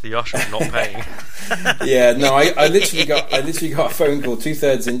sneaking past the usher and not paying. Yeah, no, I literally got a phone call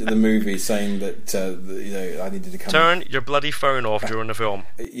 2/3 into the movie saying that I needed to come. Turn your bloody phone off during the film.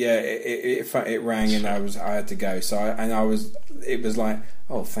 Yeah, it rang and I had to go. So it was like,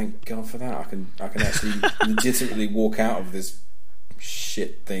 oh, thank God for that. I can actually legitimately walk out of this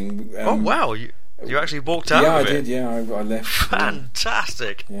shit thing. Oh wow, you actually walked out of it? Yeah, I did. Yeah, I left.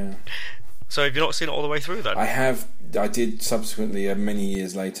 Fantastic. Yeah. So have you not seen it all the way through then? I have. I did subsequently, many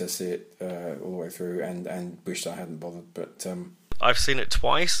years later, see it all the way through, and wished I hadn't bothered. But I've seen it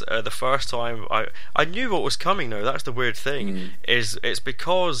twice. The first time, I knew what was coming. Though that's the weird thing. It's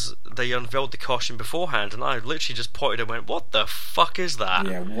because they unveiled the costume beforehand, and I literally just pointed and went, "What the fuck is that?"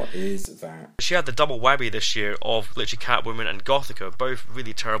 Yeah, what is that? She had the double whammy this year of literally Catwoman and Gothica, both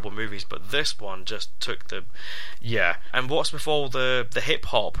really terrible movies, but this one just took the And what's with all the hip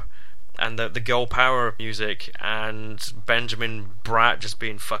hop and the girl power music and Benjamin Bratt just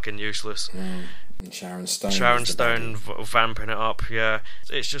being fucking useless. And Sharon Stone vamping it up. Yeah,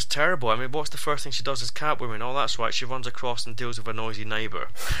 it's just terrible. I mean, what's the first thing she does as Catwoman? Oh, that's right, she runs across and deals with a noisy neighbour.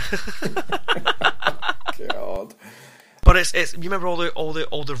 God. But it's you remember all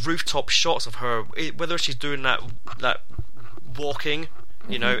the rooftop shots of her, whether she's doing that walking,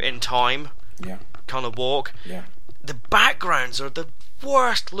 in time, kind of walk. Yeah. The backgrounds are the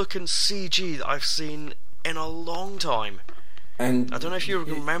worst looking CG that I've seen in a long time. And I don't know if you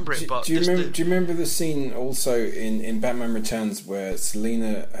remember it, but do you remember the scene also in Batman Returns where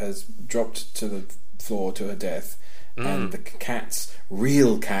Selina has dropped to the floor to her death, and the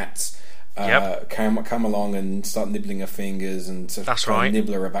real cats, come along and start nibbling her fingers and sort of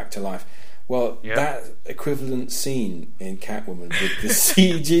nibble her back to life. Well, that equivalent scene in Catwoman with the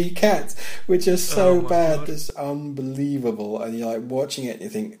CG cats, which are so bad, it's unbelievable. And you're like watching it and you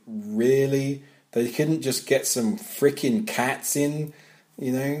think, really? They couldn't just get some freaking cats in, I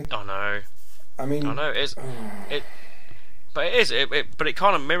know. I mean, I know but it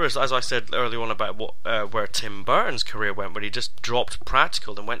kind of mirrors, as I said earlier on, about where Tim Burton's career went, when he just dropped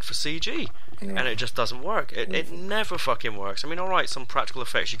practical and went for CG, and it just doesn't work. It never fucking works. I mean, alright, some practical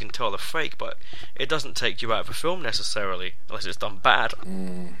effects you can tell are fake, but it doesn't take you out of a film necessarily, unless it's done bad.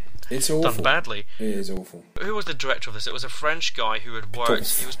 It's awful. Done badly. It is awful. Who was the director of this? It was a French guy who had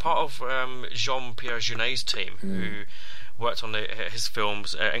worked. He was part of Jean-Pierre Jeunet's team, who worked on his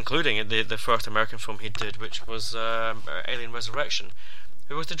films, including the first American film he did, which was Alien Resurrection.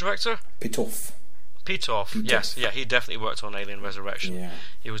 Who was the director? Pitoff. Yes, yeah, he definitely worked on Alien Resurrection. Yeah.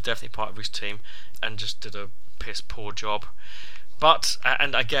 He was definitely part of his team, and just did a piss poor job. But,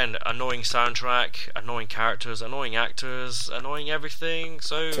 and again, annoying soundtrack, annoying characters, annoying actors, annoying everything.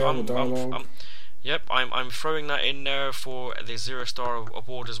 So I'm throwing that in there for the 0-star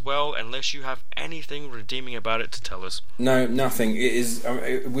award as well, unless you have anything redeeming about it to tell us. No, nothing. It is.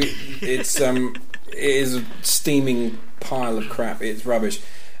 It is a steaming pile of crap. It's rubbish.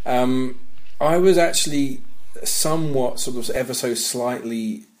 I was actually somewhat, sort of, ever so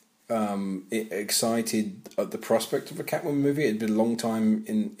slightly excited at the prospect of a Catwoman movie. It had been a long time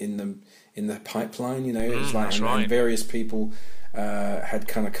in the pipeline. It was like, and various people had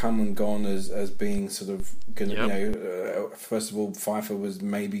kind of come and gone as being sort of going to, first of all, Pfeiffer was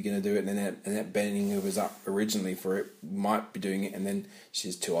maybe going to do it, and then Annette Bening, who was up originally for it, might be doing it, and then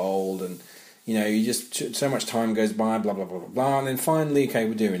she's too old, and you just, so much time goes by, blah blah blah blah blah, and then finally, okay,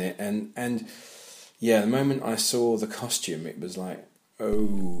 we're doing it, and the moment I saw the costume, it was like,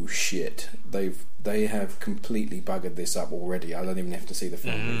 oh shit, they have completely buggered this up already. I don't even have to see the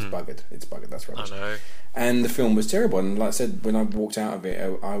film. It's buggered. That's rubbish. I know. And the film was terrible. And like I said, when I walked out of it,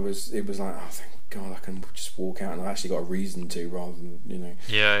 it was like, oh, thank God, I can just walk out, and I actually got a reason to, rather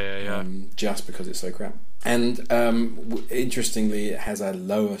than just because it's so crap. And interestingly, it has a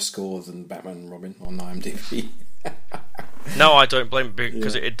lower score than Batman and Robin on IMDb. No, I don't blame it,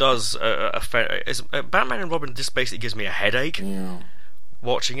 because it does affect. Batman and Robin just basically gives me a headache. Yeah.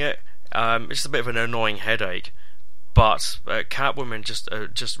 Watching it, it's just a bit of an annoying headache. But Catwoman just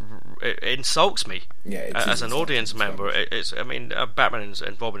it insults me. Yeah, as an audience member. Batman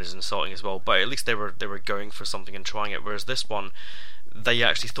and Robin is insulting as well. But at least they were going for something and trying it. Whereas this one, they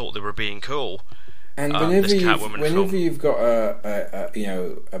actually thought they were being cool. And whenever you've got a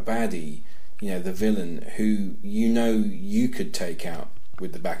baddie, the villain who you could take out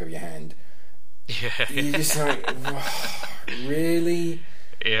with the back of your hand. Yeah. You're just like, really?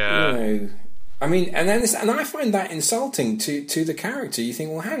 Yeah. I mean, and I find that insulting to the character. You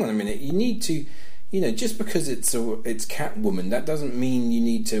think, well, hang on a minute, you need to, just because it's Catwoman, that doesn't mean you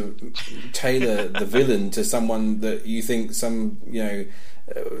need to tailor the villain to someone that you think some,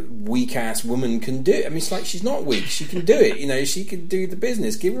 weak ass woman can do it. I mean, it's like she's not weak; she can do it. You know, she can do the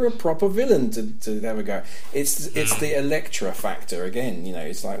business. Give her a proper villain to have a go. It's the Elektra factor again. You know,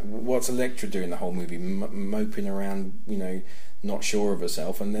 it's like, what's Elektra doing the whole movie, moping around? You know, not sure of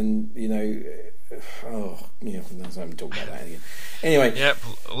herself, and then let's not even talk about that again. Anyway, yep,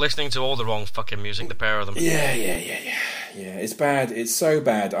 listening to all the wrong fucking music, the pair of them. Yeah. It's bad. It's so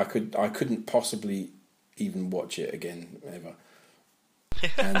bad. I couldn't possibly even watch it again ever.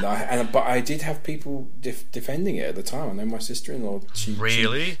 But I did have people defending it at the time. I know my sister-in-law. She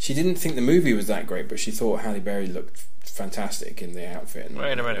didn't think the movie was that great, but she thought Halle Berry looked fantastic in the outfit.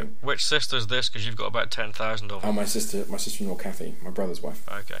 Wait a minute, which sister's this? Because you've got about 10,000 of them. Oh, my sister-in-law Kathy, my brother's wife.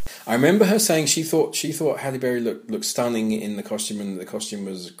 Okay. I remember her saying she thought Halle Berry looked stunning in the costume, and the costume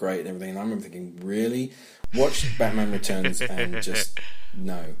was great and everything. And I remember thinking, really? Watch Batman Returns and just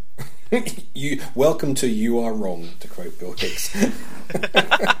no. Welcome to You Are Wrong, to quote Bill Hicks.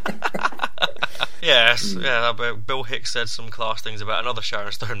 Yes, Bill Hicks said some class things about another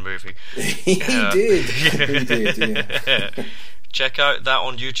Sharon Stone movie. He did. He did, yeah. Check out that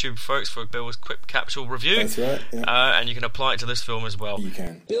on YouTube, folks, for Bill's quick capsule review. That's right, yeah. And you can apply it to this film as well. You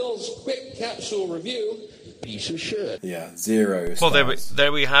can. Bill's quick capsule review, piece of shit. Yeah, 0 stars. Well,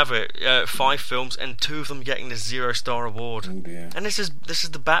 there we have it. 5 films, and 2 of them getting the 0-star award. Oh dear. And this is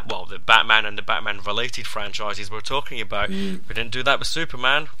the Batman and the Batman-related franchises we're talking about. We didn't do that with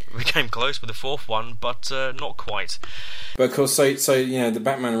Superman. We came close with the 4th one, but not quite. But of course, so you know, the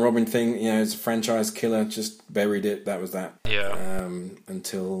Batman and Robin thing, you know, is a franchise killer. Just buried it. That was that. Yeah.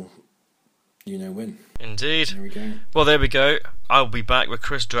 Until you know when. Indeed. There we go. Well, there we go. I'll be back with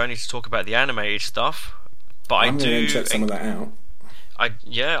Chris Droney to talk about the animated stuff. But I'm going to check some of that out. I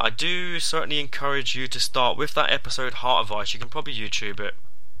do certainly encourage you to start with that episode, Heart of Ice. You can probably YouTube it.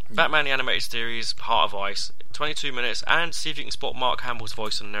 Batman the Animated Series, Heart of Ice, 22 minutes, and see if you can spot Mark Hamill's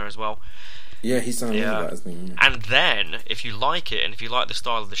voice in there as well. Yeah, he's done a lot of that, hasn't he? And then, if you like it, and if you like the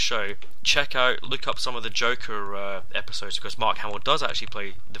style of the show, look up some of the Joker episodes, because Mark Hamill does actually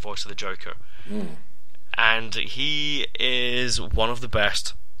play the voice of the Joker. And he is one of the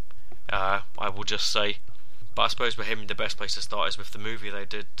best, I will just say. But I suppose for him, the best place to start is with the movie they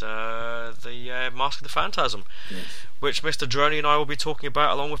did, the Mask of the Phantasm, which Mr. Droney and I will be talking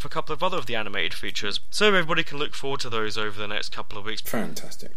about, along with a couple of other of the animated features. So everybody can look forward to those over the next couple of weeks. Fantastic.